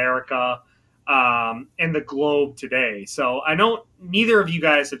landscape of America and the globe today. So I know neither of you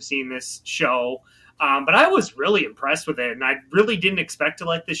guys have seen this show, but I was really impressed with it. And I really didn't expect to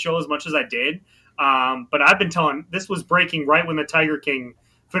like this show as much as I did. But I've been telling, this was breaking right when the Tiger King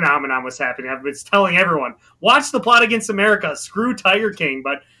phenomenon was happening. I've been telling everyone, watch The Plot Against America, screw Tiger King.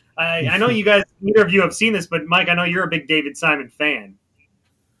 But I know you guys, neither of you have seen this, but Mike, I know you're a big David Simon fan.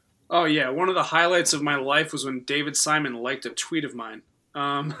 Oh yeah, one of the highlights of my life was when David Simon liked a tweet of mine.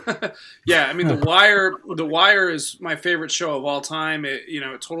 Yeah, I mean, The Wire is my favorite show of all time. It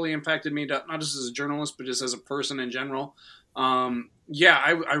totally impacted me, not just as a journalist, but just as a person in general. Yeah,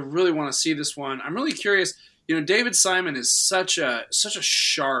 I really want to see this one. I'm really curious. David Simon is such a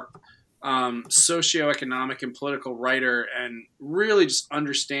sharp socioeconomic and political writer, and really just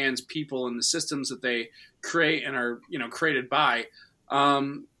understands people and the systems that they create and are created by.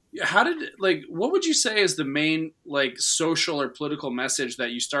 What would you say is the main social or political message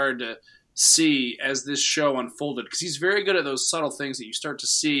that you started to see as this show unfolded? Because he's very good at those subtle things that you start to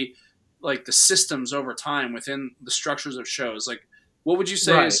see, like the systems over time within the structures of shows. What would you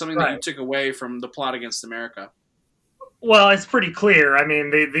say is something that you took away from The Plot Against America? Well, it's pretty clear. I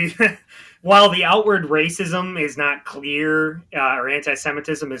mean, the while the outward racism is not clear, or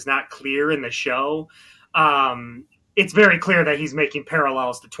anti-Semitism is not clear in the show, it's very clear that he's making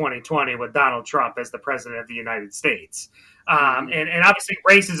parallels to 2020 with Donald Trump as the president of the United States. And obviously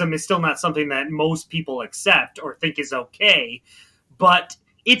racism is still not something that most people accept or think is okay, but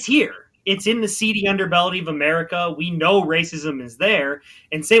it's here. It's in the seedy underbelly of America. We know racism is there,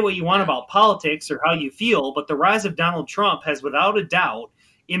 and say what you want about politics or how you feel, but the rise of Donald Trump has without a doubt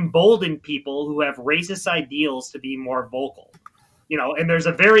emboldened people who have racist ideals to be more vocal. And there's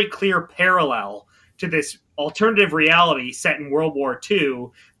a very clear parallel to this alternative reality set in World War II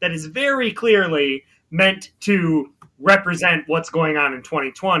that is very clearly meant to represent what's going on in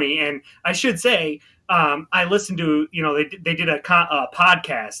 2020. And I should say, I listened to, they did a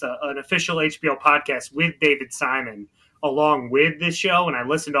podcast, an official HBO podcast with David Simon along with this show, and I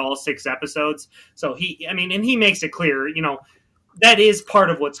listened to all 6 episodes. So he makes it clear, that is part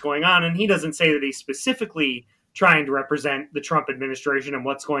of what's going on, and he doesn't say that he's specifically trying to represent the Trump administration and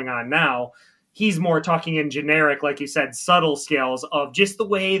what's going on now. He's more talking in generic, like you said, subtle scales of just the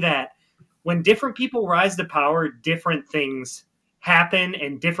way that when different people rise to power, different things happen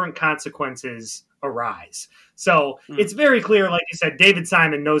and different consequences arise. So it's very clear, like you said, David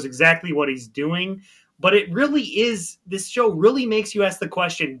Simon knows exactly what he's doing, but it really is, this show really makes you ask the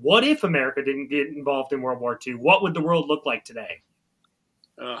question, what if America didn't get involved in World War II? What would the world look like today?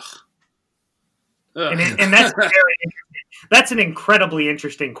 Ugh. And that's that's an incredibly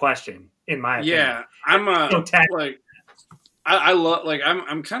interesting question, in my opinion. Yeah, I'm I love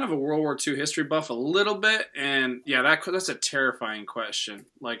I'm kind of a World War II history buff a little bit, and yeah, that's a terrifying question.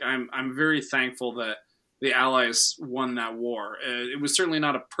 I'm very thankful that the Allies won that war. It was certainly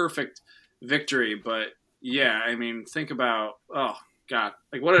not a perfect victory, but Yeah, I mean, think about, oh God,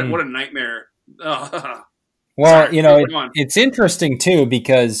 like what a nightmare. Oh, Well, sorry, go on. it's interesting too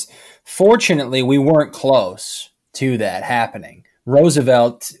because fortunately we weren't close to that happening.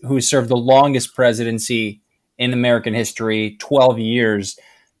 Roosevelt, who served the longest presidency in American history, 12 years,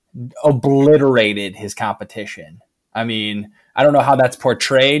 obliterated his competition. I mean, I don't know how that's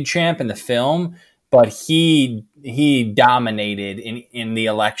portrayed, Champ, in the film, but he dominated in the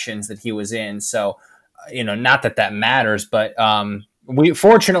elections that he was in. So, not that matters, but we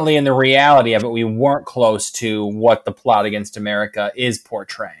fortunately in the reality of it, we weren't close to what the plot against America is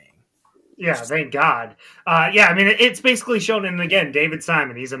portraying. Yeah, thank God. Yeah, I mean, it's basically shown, and again, David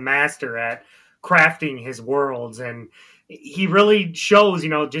Simon, he's a master at crafting his worlds, and he really shows,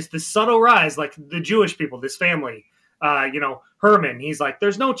 just the subtle rise, like the Jewish people, this family. Herman, he's like,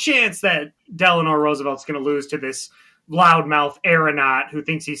 there's no chance that Delano Roosevelt's going to lose to this loudmouth aeronaut who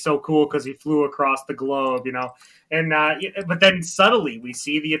thinks he's so cool because he flew across the globe, And but then subtly, we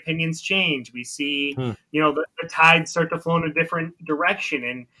see the opinions change. We see, the tides start to flow in a different direction,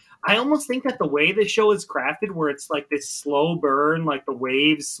 and I almost think that the way the show is crafted, where it's like this slow burn, like the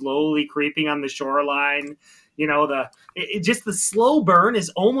waves slowly creeping on the shoreline, just the slow burn is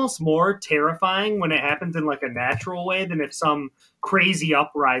almost more terrifying when it happens in like a natural way than if some crazy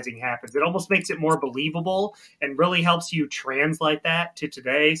uprising happens. It almost makes it more believable and really helps you translate that to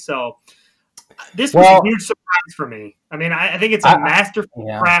today. So this was a huge surprise for me. I mean, I think it's a masterfully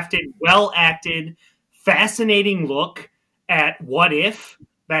crafted, well acted, fascinating look at what if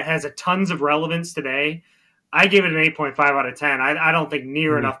that has a tons of relevance today. I give it an 8.5 out of 10. I don't think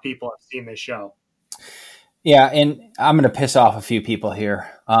near enough people have seen this show. Yeah, and I'm going to piss off a few people here,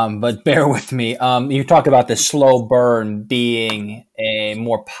 but bear with me. You talk about the slow burn being a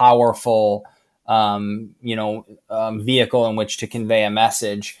more powerful, vehicle in which to convey a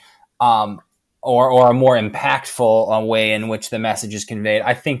message, or a more impactful way in which the message is conveyed.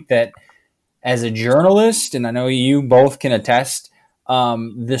 I think that as a journalist, and I know you both can attest,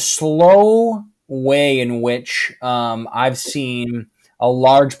 the slow way in which I've seen a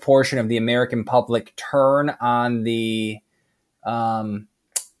large portion of the American public turn on the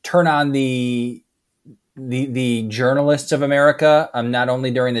journalists of America, not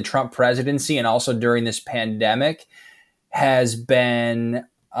only during the Trump presidency and also during this pandemic, has been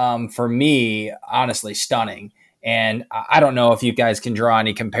for me honestly stunning. And I don't know if you guys can draw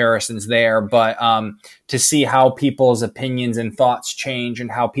any comparisons there, but to see how people's opinions and thoughts change and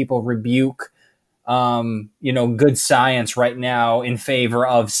how people rebuke good science right now in favor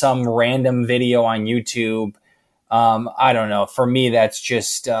of some random video on YouTube. I don't know. For me, that's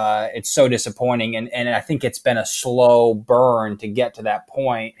just, it's so disappointing. And I think it's been a slow burn to get to that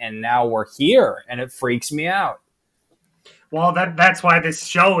point. And now we're here and it freaks me out. Well, that's why this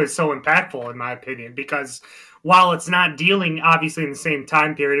show is so impactful, in my opinion, because while it's not dealing obviously in the same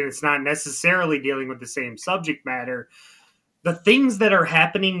time period and it's not necessarily dealing with the same subject matter, the things that are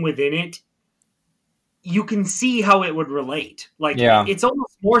happening within it, you can see how it would relate. It's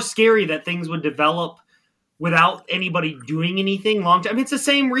almost more scary that things would develop without anybody doing anything long term. I mean, it's the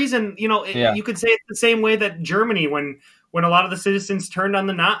same reason, you could say it's the same way that Germany, when a lot of the citizens turned on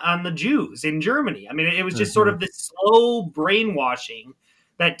the Jews in Germany. I mean, it was just sort of this slow brainwashing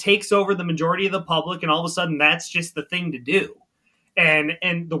that takes over the majority of the public, and all of a sudden that's just the thing to do. And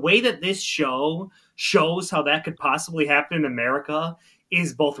the way that this show shows how that could possibly happen in America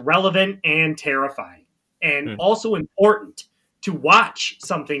is both relevant and terrifying. And also important to watch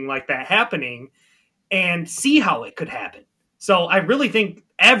something like that happening and see how it could happen. So I really think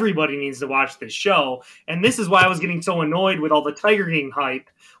everybody needs to watch this show. And this is why I was getting so annoyed with all the Tiger King hype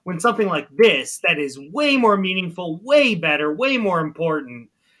when something like this, that is way more meaningful, way better, way more important,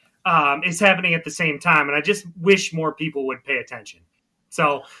 is happening at the same time. And I just wish more people would pay attention.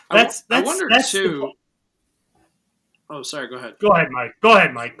 So I wonder too. Oh, sorry. Go ahead. Go ahead, Mike.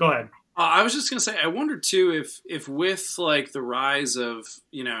 Go ahead. I was just going to say, I wonder too if with like the rise of,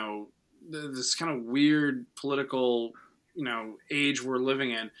 this kind of weird political, age we're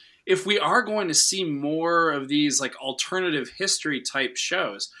living in, if we are going to see more of these like alternative history type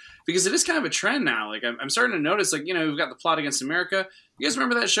shows, because it is kind of a trend now. Like I'm starting to notice, like, we've got the Plot Against America. You guys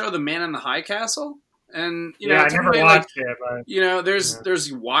remember that show, The Man in the High Castle? And I never watched it. But,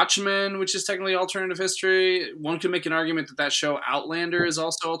 there's Watchmen, which is technically alternative history. One could make an argument that show Outlander is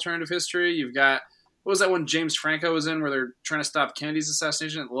also alternative history. You've got, what was that one James Franco was in where they're trying to stop Kennedy's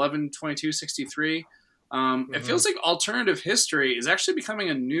assassination at 11/22/63? It feels like alternative history is actually becoming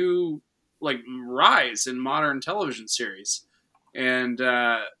a new rise in modern television series, and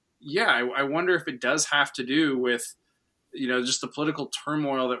I wonder if it does have to do with just the political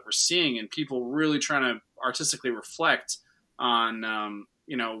turmoil that we're seeing and people really trying to artistically reflect on,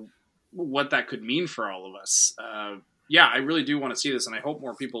 what that could mean for all of us. I really do want to see this, and I hope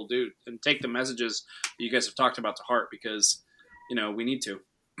more people do and take the messages that you guys have talked about to heart because, we need to.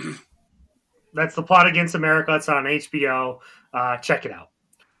 That's The Plot Against America. It's on HBO. Check it out.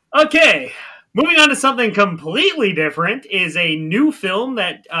 Okay, moving on to something completely different is a new film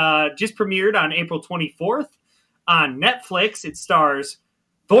that just premiered on April 24th on Netflix. It stars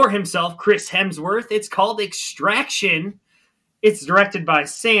Thor himself, Chris Hemsworth. It's called Extraction. It's directed by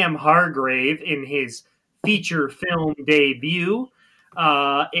Sam Hargrave in his feature film debut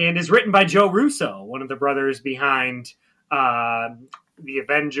and is written by Joe Russo, one of the brothers behind the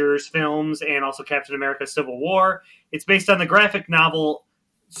Avengers films and also Captain America Civil War. It's based on the graphic novel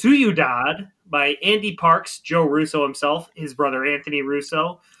Ciudad by Andy Parks, Joe Russo himself, his brother Anthony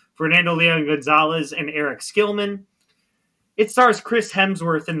Russo, Fernando Leon Gonzalez, and Eric Skillman. It stars Chris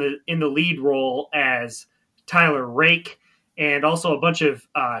Hemsworth in the lead role as Tyler Rake, and also a bunch of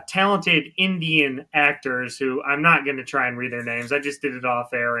talented Indian actors who I'm not going to try and read their names. I just did it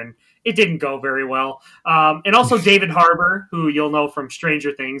off air, and it didn't go very well. And also David Harbour, who you'll know from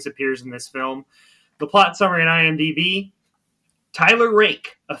Stranger Things, appears in this film. The plot summary on IMDb: Tyler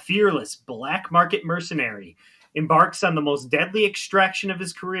Rake, a fearless black market mercenary, embarks on the most deadly extraction of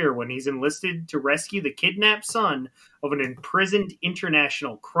his career when he's enlisted to rescue the kidnapped son of an imprisoned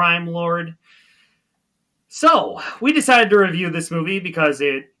international crime lord. So, we decided to review this movie because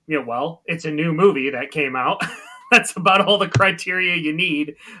it's a new movie that came out. That's about all the criteria you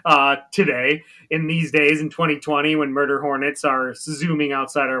need today in these days in 2020 when murder hornets are zooming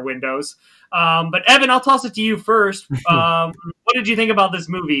outside our windows. But Evan, I'll toss it to you first. What did you think about this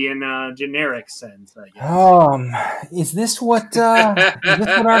movie in a generic sense, I guess? Is this what our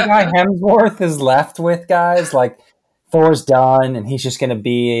guy Hemsworth is left with, guys? Like, Thor's done, and he's just going to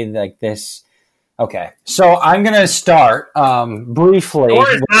be like this. Okay, so I'm going to start briefly. Thor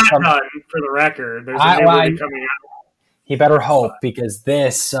is not done, for the record. There's a new movie coming out. He better hope, because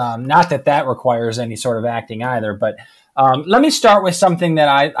this, not that requires any sort of acting either, but let me start with something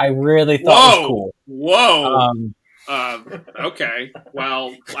that I really thought was cool. Whoa. Okay.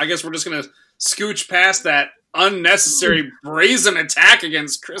 Well, I guess we're just going to scooch past that unnecessary brazen attack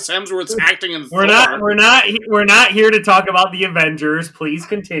against Chris Hemsworth's acting in Thor. We're not here to talk about the Avengers. Please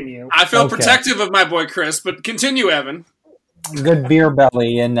continue. I feel protective of my boy Chris, but continue, Evan. Good beer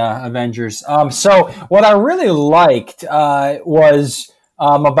belly in Avengers. So what I really liked was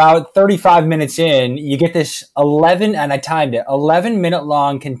about 35 minutes in, you get this 11-minute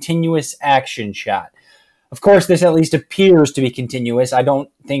long continuous action shot. Of course, this at least appears to be continuous. I don't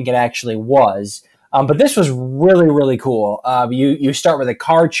think it actually was. But this was really, really cool. You start with a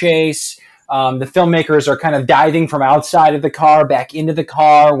car chase. The filmmakers are kind of diving from outside of the car back into the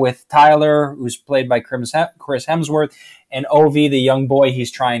car with Tyler, who's played by Chris Hemsworth, and Ovi, the young boy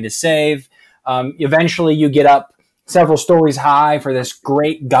he's trying to save. Eventually, you get up several stories high for this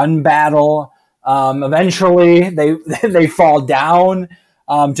great gun battle. Eventually, they fall down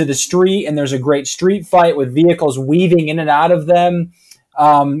to the street, and there's a great street fight with vehicles weaving in and out of them.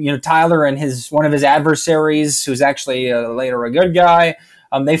 Tyler and one of his adversaries, who's actually later a good guy,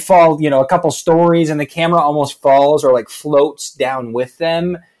 they fall, a couple stories, and the camera almost falls or like floats down with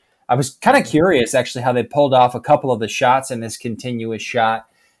them. I was kind of curious, actually, how they pulled off a couple of the shots in this continuous shot.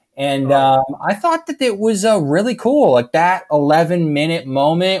 And I thought that it was really cool. Like, that 11-minute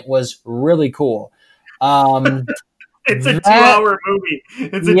moment was really cool. It's a 2-hour movie.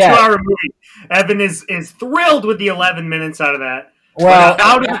 It's a 2-hour movie. Evan is thrilled with the 11 minutes out of that. Well,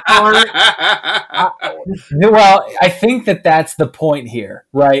 I think that's the point here,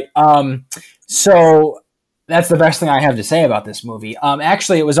 right? So that's the best thing I have to say about this movie.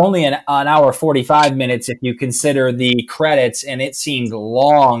 Actually, it was only an hour 45 minutes if you consider the credits, and it seemed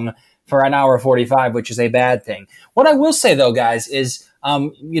long for an hour 45, which is a bad thing. What I will say, though, guys, is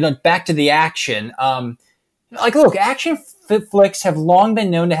back to the action. Look, action flicks have long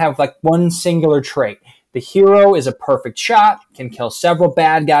been known to have like one singular trait. The hero is a perfect shot, can kill several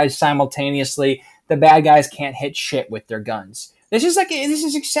bad guys simultaneously. The bad guys can't hit shit with their guns. This is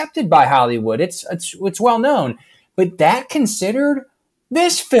accepted by Hollywood. It's well known. But that considered,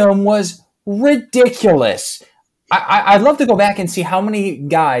 this film was ridiculous. I'd love to go back and see how many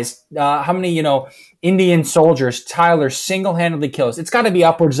guys, Indian soldiers Tyler single-handedly kills. It's got to be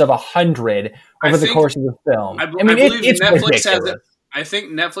upwards of 100 over the course of the film. I believe Netflix has it. I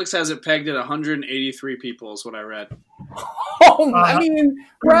think Netflix has it pegged at 183 people is what I read.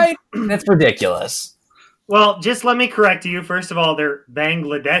 Right? That's ridiculous. Well, just let me correct you. First of all, they're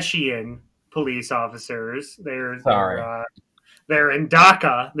Bangladeshian police officers. Sorry. They're in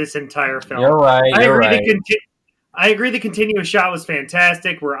DACA this entire film. You're right. I agree the continuous shot was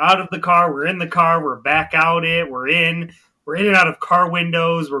fantastic. We're out of the car. We're in the car. We're back out it. We're in and out of car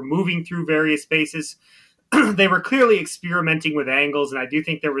windows. We're moving through various spaces. They were clearly experimenting with angles, and I do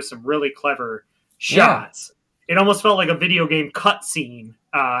think there was some really clever shots. Yeah. It almost felt like a video game cutscene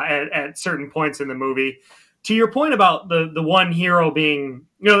at certain points in the movie. To your point about the one hero being,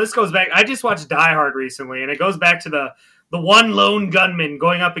 this goes back. I just watched Die Hard recently, and it goes back to the one lone gunman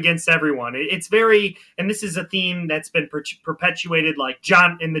going up against everyone. It's very, and this is a theme that's been perpetuated like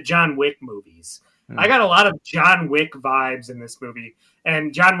in the John Wick movies. I got a lot of John Wick vibes in this movie,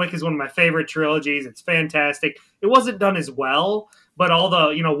 and John Wick is one of my favorite trilogies. It's fantastic. It wasn't done as well, but all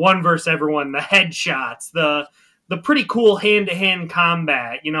the, one versus everyone, the headshots, the pretty cool hand-to-hand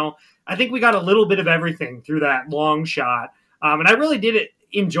combat, I think we got a little bit of everything through that long shot. And I really did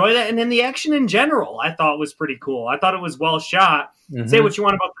enjoy that. And then the action in general, I thought was pretty cool. I thought it was well shot. Mm-hmm. Say what you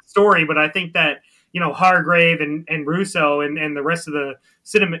want about the story, but I think that, Hargrave and Russo and the rest of the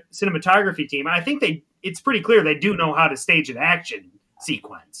cinematography team, I think it's pretty clear they do know how to stage an action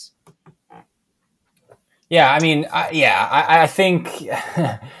sequence. Yeah, I mean, I think...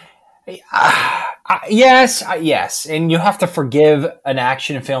 yes, and you have to forgive an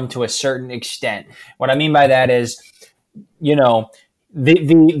action film to a certain extent. What I mean by that is, the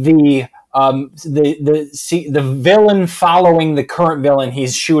villain following the current villain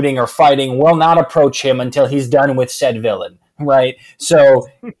he's shooting or fighting will not approach him until he's done with said villain, right? So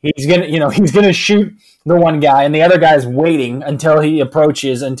he's gonna shoot the one guy, and the other guy's waiting until he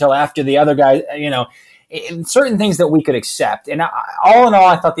approaches, until after the other guy, certain things that we could accept. And all in all,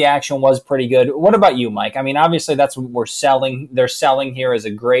 I thought the action was pretty good. What about you, Mike? I mean, obviously that's what we're selling. They're selling here as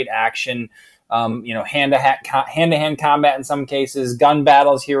a great action, hand-to-hand combat in some cases, gun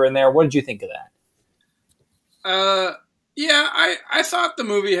battles here and there. What did you think of that? I thought the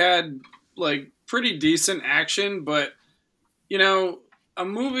movie had pretty decent action, but a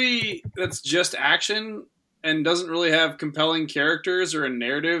movie that's just action and doesn't really have compelling characters or a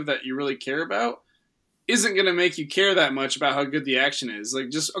narrative that you really care about isn't going to make you care that much about how good the action is.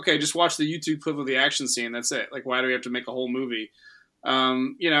 Just watch the YouTube clip of the action scene. That's it. Why do we have to make a whole movie? I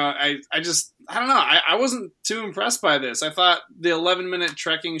don't know. I wasn't too impressed by this. I thought the 11-minute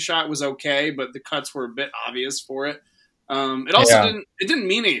trekking shot was okay, but the cuts were a bit obvious for it. It also didn't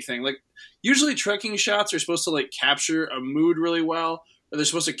mean anything. Usually trekking shots are supposed to capture a mood really well, or they're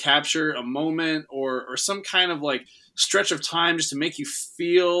supposed to capture a moment or some kind of stretch of time just to make you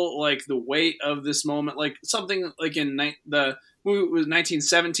feel the weight of this moment, something in the movie was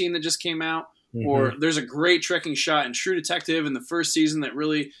 1917 that just came out. Mm-hmm. Or there's a great trekking shot in True Detective in the first season that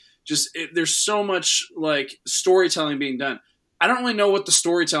really there's so much storytelling being done. I don't really know what the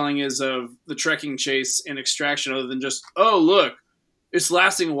storytelling is of the trekking chase in Extraction other than just, oh, look, it's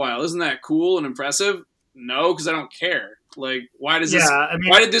lasting a while. Isn't that cool and impressive? No, because I don't care. Why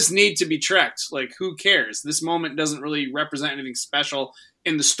did this need to be trekked? Who cares? This moment doesn't really represent anything special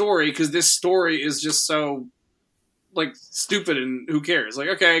in the story because this story is just so stupid and who cares?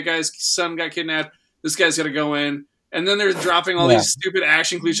 Okay, guys, son got kidnapped. This guy's got to go in. And then they're dropping all these stupid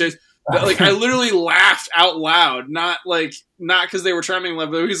action cliches. That, I literally laughed out loud. Not because they were trying to make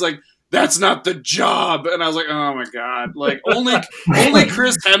love, but he's like, that's not the job. And I was like, oh my God. Only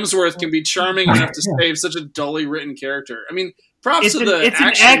Chris Hemsworth can be charming enough to save such a dully written character. I mean, props to the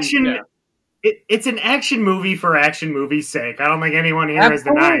action. Yeah. It's an action movie for action movie's sake. I don't think anyone here is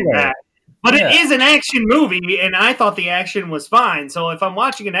denying that. But it is an action movie, and I thought the action was fine. So if I'm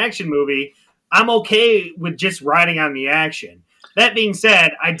watching an action movie, I'm okay with just riding on the action. That being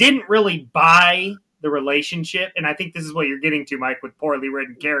said, I didn't really buy the relationship, and I think this is what you're getting to, Mike, with poorly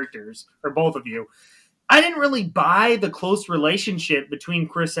written characters, or both of you. I didn't really buy the close relationship between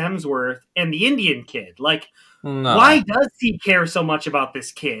Chris Hemsworth and the Indian kid. Why does he care so much about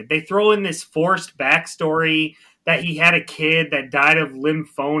this kid? They throw in this forced backstory that he had a kid that died of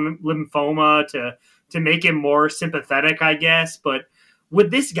lymphoma to make him more sympathetic, I guess. But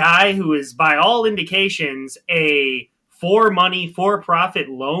with this guy who is, by all indications, a for-money, for-profit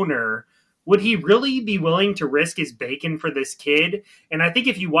loner, would he really be willing to risk his bacon for this kid? And I think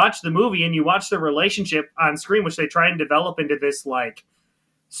if you watch the movie and you watch the relationship on screen, which they try and develop into this,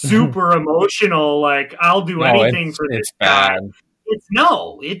 super emotional, I'll do anything for this guy.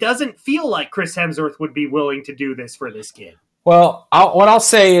 It doesn't feel like Chris Hemsworth would be willing to do this for this kid. Well, what I'll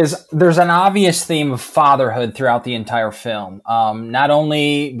say is there's an obvious theme of fatherhood throughout the entire film. Not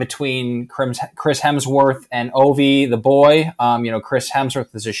only between Chris Hemsworth and Ovi, the boy. Chris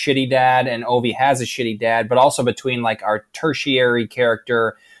Hemsworth is a shitty dad and Ovi has a shitty dad, but also between our tertiary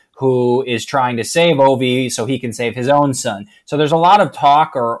character who is trying to save Ovi so he can save his own son. So there's a lot of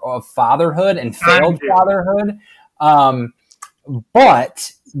talk of fatherhood and failed fatherhood.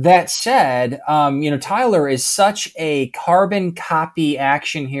 But that said, Tyler is such a carbon copy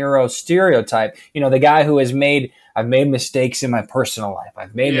action hero stereotype. The guy who has I've made mistakes in my personal life.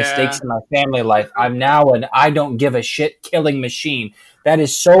 I've made mistakes in my family life. I'm now an I don't give a shit killing machine. That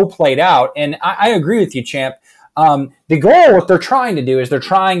is so played out. And I agree with you, Champ. The goal, what they're trying to do is they're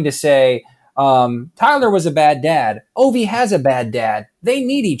trying to say, Tyler was a bad dad. Ovi has a bad dad. They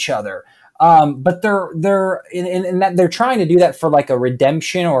need each other. But they're in that they're trying to do that for like a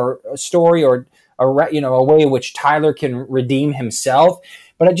redemption or a story or a way in which Tyler can redeem himself.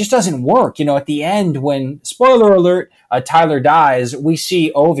 But it just doesn't work. At the end, when, spoiler alert, Tyler dies, we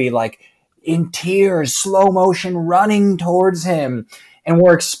see Ovi like in tears, slow motion running towards him. And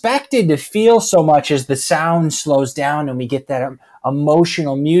we're expected to feel so much as the sound slows down and we get that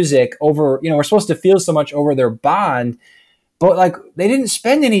emotional music over, we're supposed to feel so much over their bond. But like they didn't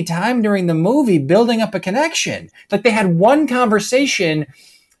spend any time during the movie building up a connection. Like they had one conversation,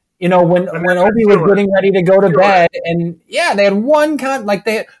 when Ovi was getting ready to go to bed, and they had one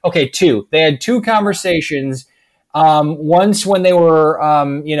two. They had two conversations. Once when they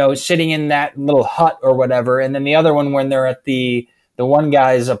were sitting in that little hut or whatever, and then the other one when they're at the one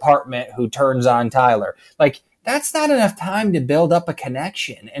guy's apartment who turns on Tyler. Like that's not enough time to build up a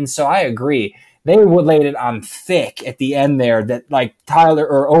connection. And so I agree. They would laid it on thick at the end there that like Tyler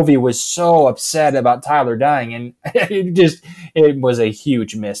or Ovi was so upset about Tyler dying, and it was a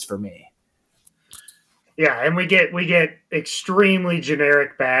huge miss for me. Yeah, and we get extremely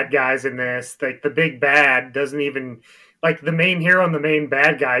generic bad guys in this. Like the big bad doesn't even like the main hero and the main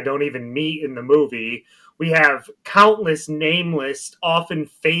bad guy don't even meet in the movie. We have countless nameless, often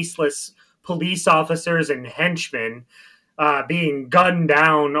faceless police officers and henchmen being gunned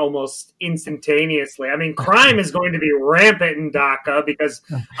down almost instantaneously. I mean, crime is going to be rampant in Dhaka because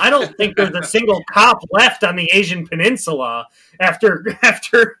I don't think there's a single cop left on the Asian Peninsula after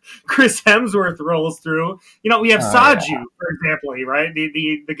Chris Hemsworth rolls through. We have Saju, for example, right?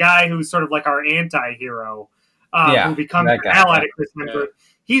 The guy who's sort of like our anti-hero who becomes an ally to Chris Hemsworth.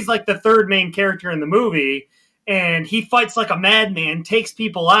 He's like the third main character in the movie, and he fights like a madman, takes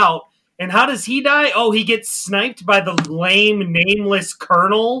people out. And how does he die? Oh, he gets sniped by the lame, nameless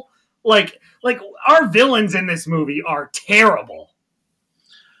colonel. Like our villains in this movie are terrible.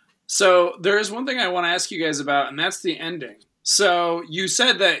 So there is one thing I want to ask you guys about, and that's the ending. So you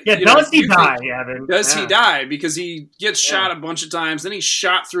said that... does he die, Evan? Does he die? Because he gets shot a bunch of times, then he's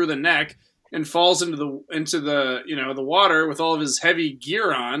shot through the neck and falls into the water with all of his heavy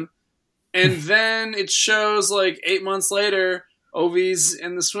gear on. And then it shows like 8 months later... Ovi's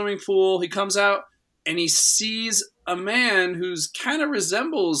in the swimming pool. He comes out and he sees a man who's kind of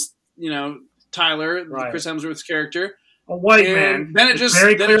resembles, Tyler, Chris Hemsworth's character. A white man. Then it just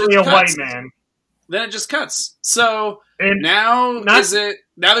very clearly a white man. Then it just cuts. So now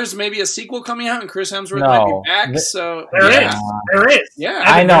there's maybe a sequel coming out and Chris Hemsworth might be back. So there is. Yeah,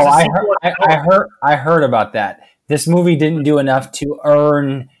 I know. I heard about that. This movie didn't do enough to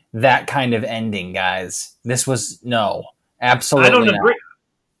earn that kind of ending, guys. This was absolutely. I don't agree.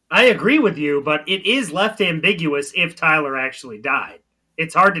 I agree with you, but it is left ambiguous if Tyler actually died.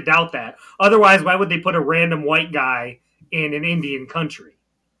 It's hard to doubt that. Otherwise, why would they put a random white guy in an Indian country?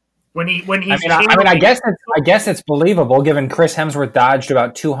 I guess it's believable given Chris Hemsworth dodged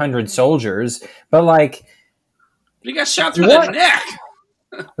about 200 soldiers, but he got shot through the neck.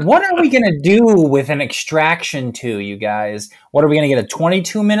 What are we going to do with an Extraction 2, you guys? What are we going to get, a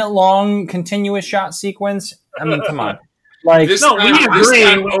 22-minute long continuous shot sequence? I mean, come on. This time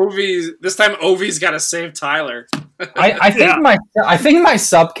Ovi's got to save Tyler. I think my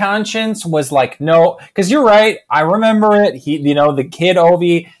subconscious was like, no, because you're right. I remember it. The kid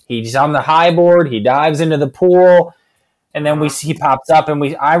Ovi, he's on the high board. He dives into the pool, and then he pops up,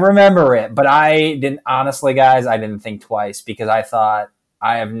 and I remember it. But I didn't, honestly, guys, I didn't think twice because I thought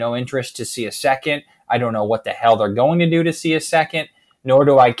I have no interest to see a second. I don't know what the hell they're going to do to see a second. Nor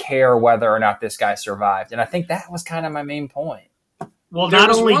do I care whether or not this guy survived. And I think that was kind of my main point. Well, not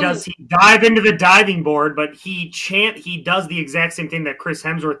only does he dive into the diving board, but he does the exact same thing that Chris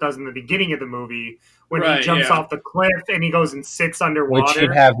Hemsworth does in the beginning of the movie when he jumps off the cliff and he goes and sits underwater. Which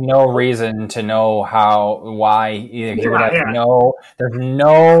you'd have no reason to know why. He would have there's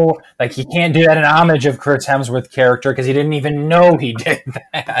no, he can't do that in homage of Chris Hemsworth character because he didn't even know he did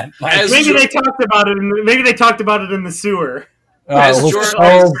that. Maybe they talked about it in the sewer. As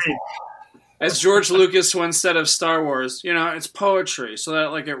George Lucas once said of Star Wars, it's poetry, so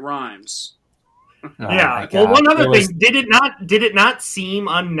that it rhymes. Yeah. Well, one other thing, did it not seem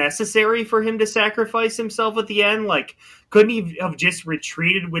unnecessary for him to sacrifice himself at the end? Like, couldn't he have just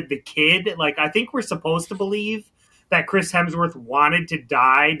retreated with the kid? Like, I think we're supposed to believe that Chris Hemsworth wanted to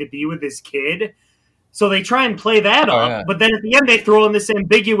die to be with his kid. So they try and play that up, but then at the end they throw in this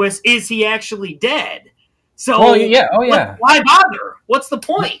ambiguous, is he actually dead? So why bother? What's the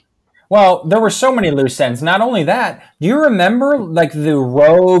point? Well, there were so many loose ends. Not only that, do you remember like the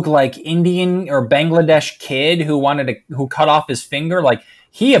rogue like Indian or Bangladesh kid who cut off his finger? Like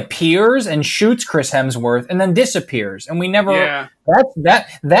he appears and shoots Chris Hemsworth and then disappears, and we never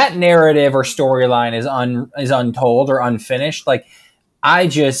that narrative or storyline is untold or unfinished. Like I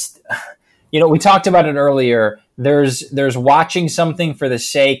just, we talked about it earlier. There's watching something for the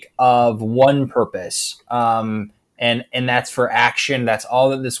sake of one purpose. And that's for action. That's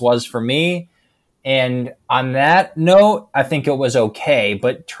all that this was for me. And on that note, I think it was okay.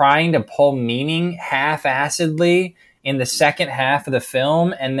 But trying to pull meaning half-assedly in the second half of the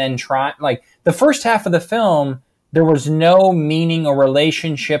film, and then the first half of the film, there was no meaning or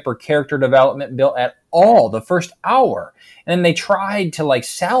relationship or character development built at all the first hour. And then they tried to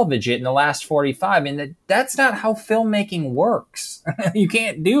salvage it in the last 45. And that's not how filmmaking works. You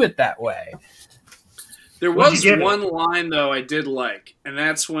can't do it that way. There was one line, though, I did like, and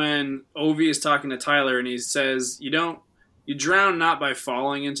that's when Ovi is talking to Tyler, and he says, you drown not by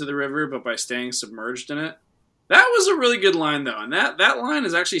falling into the river, but by staying submerged in it. That was a really good line, though, and that line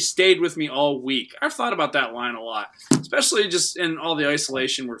has actually stayed with me all week. I've thought about that line a lot, especially just in all the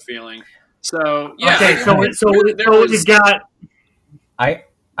isolation we're feeling. So, yeah. Okay, so we've got... I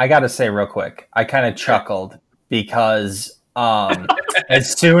got to say real quick, I kind of chuckled because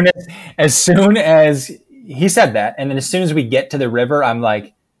as soon as he said that, and then as soon as we get to the river, I'm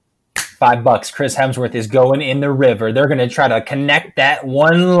like, $5. Chris Hemsworth is going in the river. They're going to try to connect that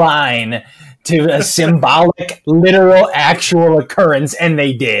one line to a symbolic, literal, actual occurrence, and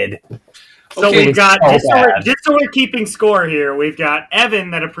they did. So we've got, just so we're keeping score here, we've got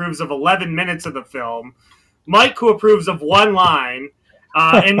Evan that approves of 11 minutes of the film, Mike who approves of one line,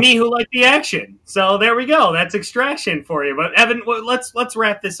 and me who like the action. So there we go. That's Extraction for you. But Evan, let's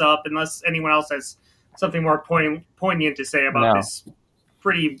wrap this up unless anyone else has something more poignant to say about this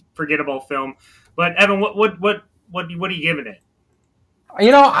pretty forgettable film. But Evan, what are you giving it?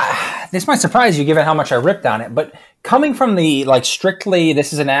 This might surprise you given how much I ripped on it, but coming from the strictly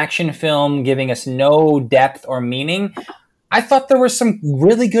this is an action film giving us no depth or meaning, I thought there was some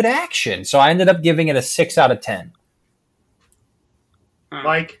really good action. So I ended up giving it a 6 out of 10.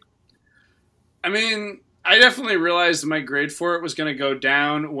 Mike? I mean, I definitely realized my grade for it was going to go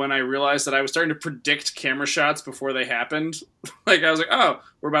down when I realized that I was starting to predict camera shots before they happened. I was like, oh,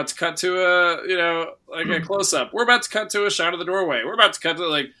 we're about to cut to a close-up. We're about to cut to a shot of the doorway. We're about to cut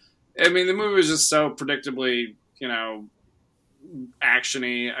to, the movie was just so predictably,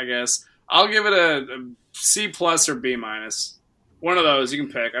 action-y, I guess. I'll give it a C+ or B-. One of those. You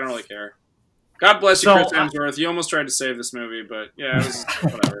can pick. I don't really care. God bless you, Chris Hemsworth. You almost tried to save this movie, but yeah, it was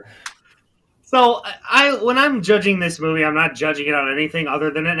whatever. So when I'm judging this movie, I'm not judging it on anything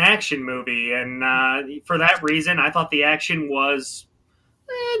other than an action movie. And for that reason, I thought the action was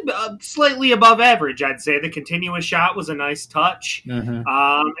slightly above average, I'd say. The continuous shot was a nice touch. Mm-hmm. And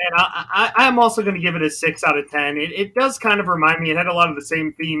I'm also going to give it a 6 out of 10. It does kind of remind me, it had a lot of the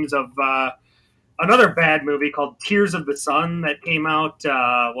same themes of another bad movie called Tears of the Sun that came out,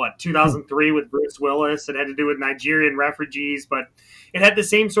 2003 with Bruce Willis. It had to do with Nigerian refugees, but it had the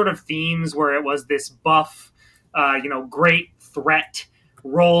same sort of themes where it was this buff, great threat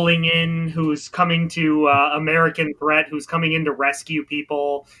rolling in who's coming to American threat, who's coming in to rescue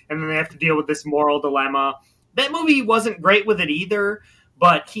people, and then they have to deal with this moral dilemma. That movie wasn't great with it either,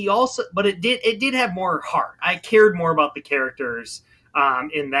 but it did have more heart. I cared more about the characters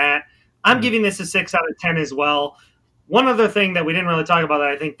in that. I'm giving this a 6 out of 10 as well. One other thing that we didn't really talk about that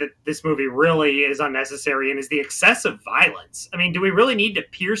I think that this movie really is unnecessary and is the excessive violence. I mean, do we really need to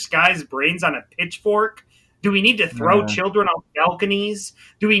pierce guys' brains on a pitchfork? Do we need to throw children off balconies?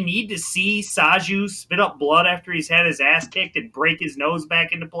 Do we need to see Saju spit up blood after he's had his ass kicked and break his nose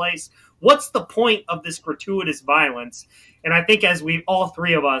back into place? What's the point of this gratuitous violence? And I think as all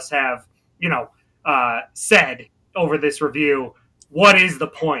three of us have, said over this review, what is the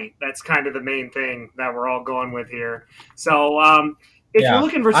point? That's kind of the main thing that we're all going with here. So if you're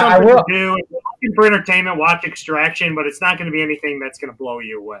looking for something to do, if you're looking for entertainment, watch Extraction, but it's not going to be anything that's going to blow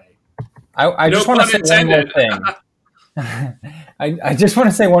you away. I just want to say one more thing. I just want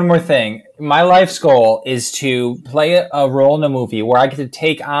to say one more thing. My life's goal is to play a role in a movie where I get to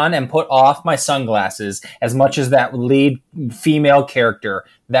take on and put off my sunglasses as much as that lead female character.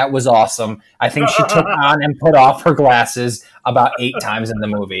 That was awesome. I think she took on and put off her glasses about 8 times in the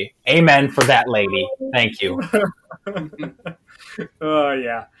movie. Amen for that lady. Thank you. Oh,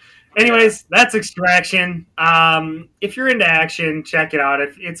 yeah. Anyways, that's Extraction. If you're into action, check it out.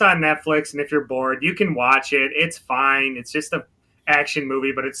 If it's on Netflix, and if you're bored, you can watch it. It's fine. It's just a action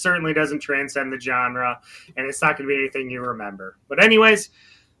movie, but it certainly doesn't transcend the genre, and it's not going to be anything you remember. But anyways,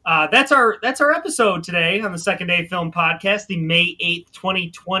 that's our episode today on the Second Day Film Podcast, the May 8th,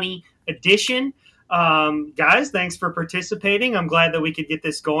 2020 edition. Guys, thanks for participating. I'm glad that we could get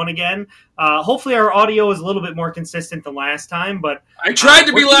this going again. Hopefully our audio is a little bit more consistent than last time, but I tried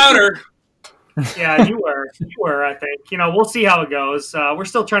to be louder. Yeah, you were, I think. We'll see how it goes. We're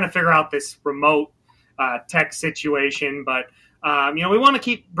still trying to figure out this remote tech situation, but we want to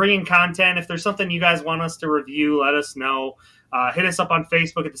keep bringing content. If there's something you guys want us to review, let us know. Hit us up on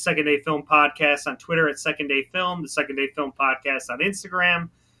Facebook at the Second Day Film Podcast, on Twitter at Second Day Film, the Second Day Film Podcast on Instagram.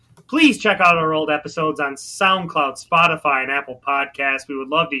 Please check out our old episodes on SoundCloud, Spotify, and Apple Podcasts. We would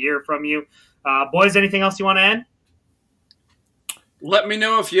love to hear from you. Boys, anything else you want to add? Let me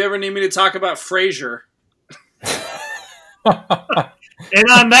know if you ever need me to talk about Frasier. And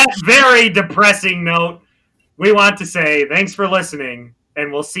on that very depressing note, we want to say thanks for listening,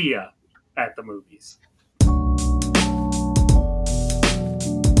 and we'll see you at the movies.